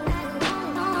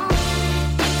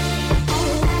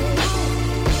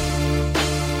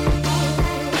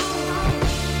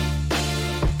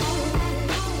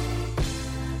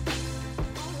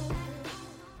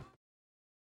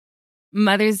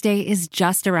 Mother's Day is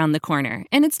just around the corner,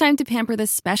 and it's time to pamper the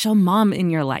special mom in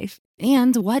your life.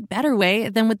 And what better way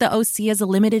than with the Osea's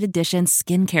limited edition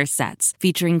skincare sets,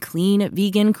 featuring clean,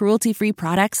 vegan, cruelty-free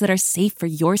products that are safe for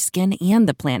your skin and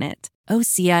the planet.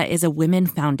 Osea is a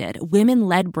women-founded,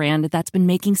 women-led brand that's been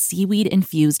making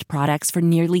seaweed-infused products for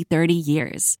nearly 30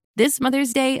 years. This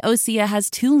Mother's Day, Osea has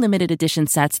 2 limited edition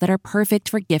sets that are perfect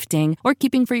for gifting or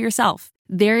keeping for yourself.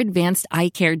 Their advanced eye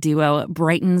care duo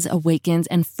brightens, awakens,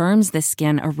 and firms the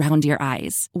skin around your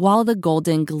eyes, while the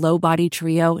Golden Glow Body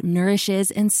Trio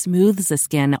nourishes and smooths the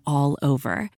skin all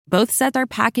over. Both sets are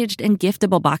packaged in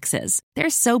giftable boxes. They're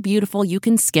so beautiful you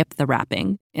can skip the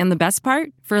wrapping. And the best part?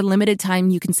 For a limited time,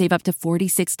 you can save up to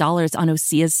 $46 on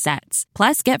Osea's sets.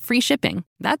 Plus, get free shipping.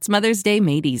 That's Mother's Day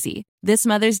made easy. This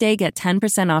Mother's Day, get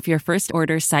 10% off your first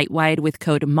order site-wide with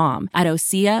code MOM at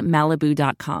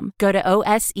OseaMalibu.com. Go to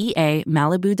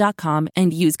OSEAMalibu.com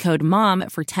and use code MOM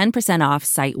for 10% off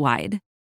site-wide.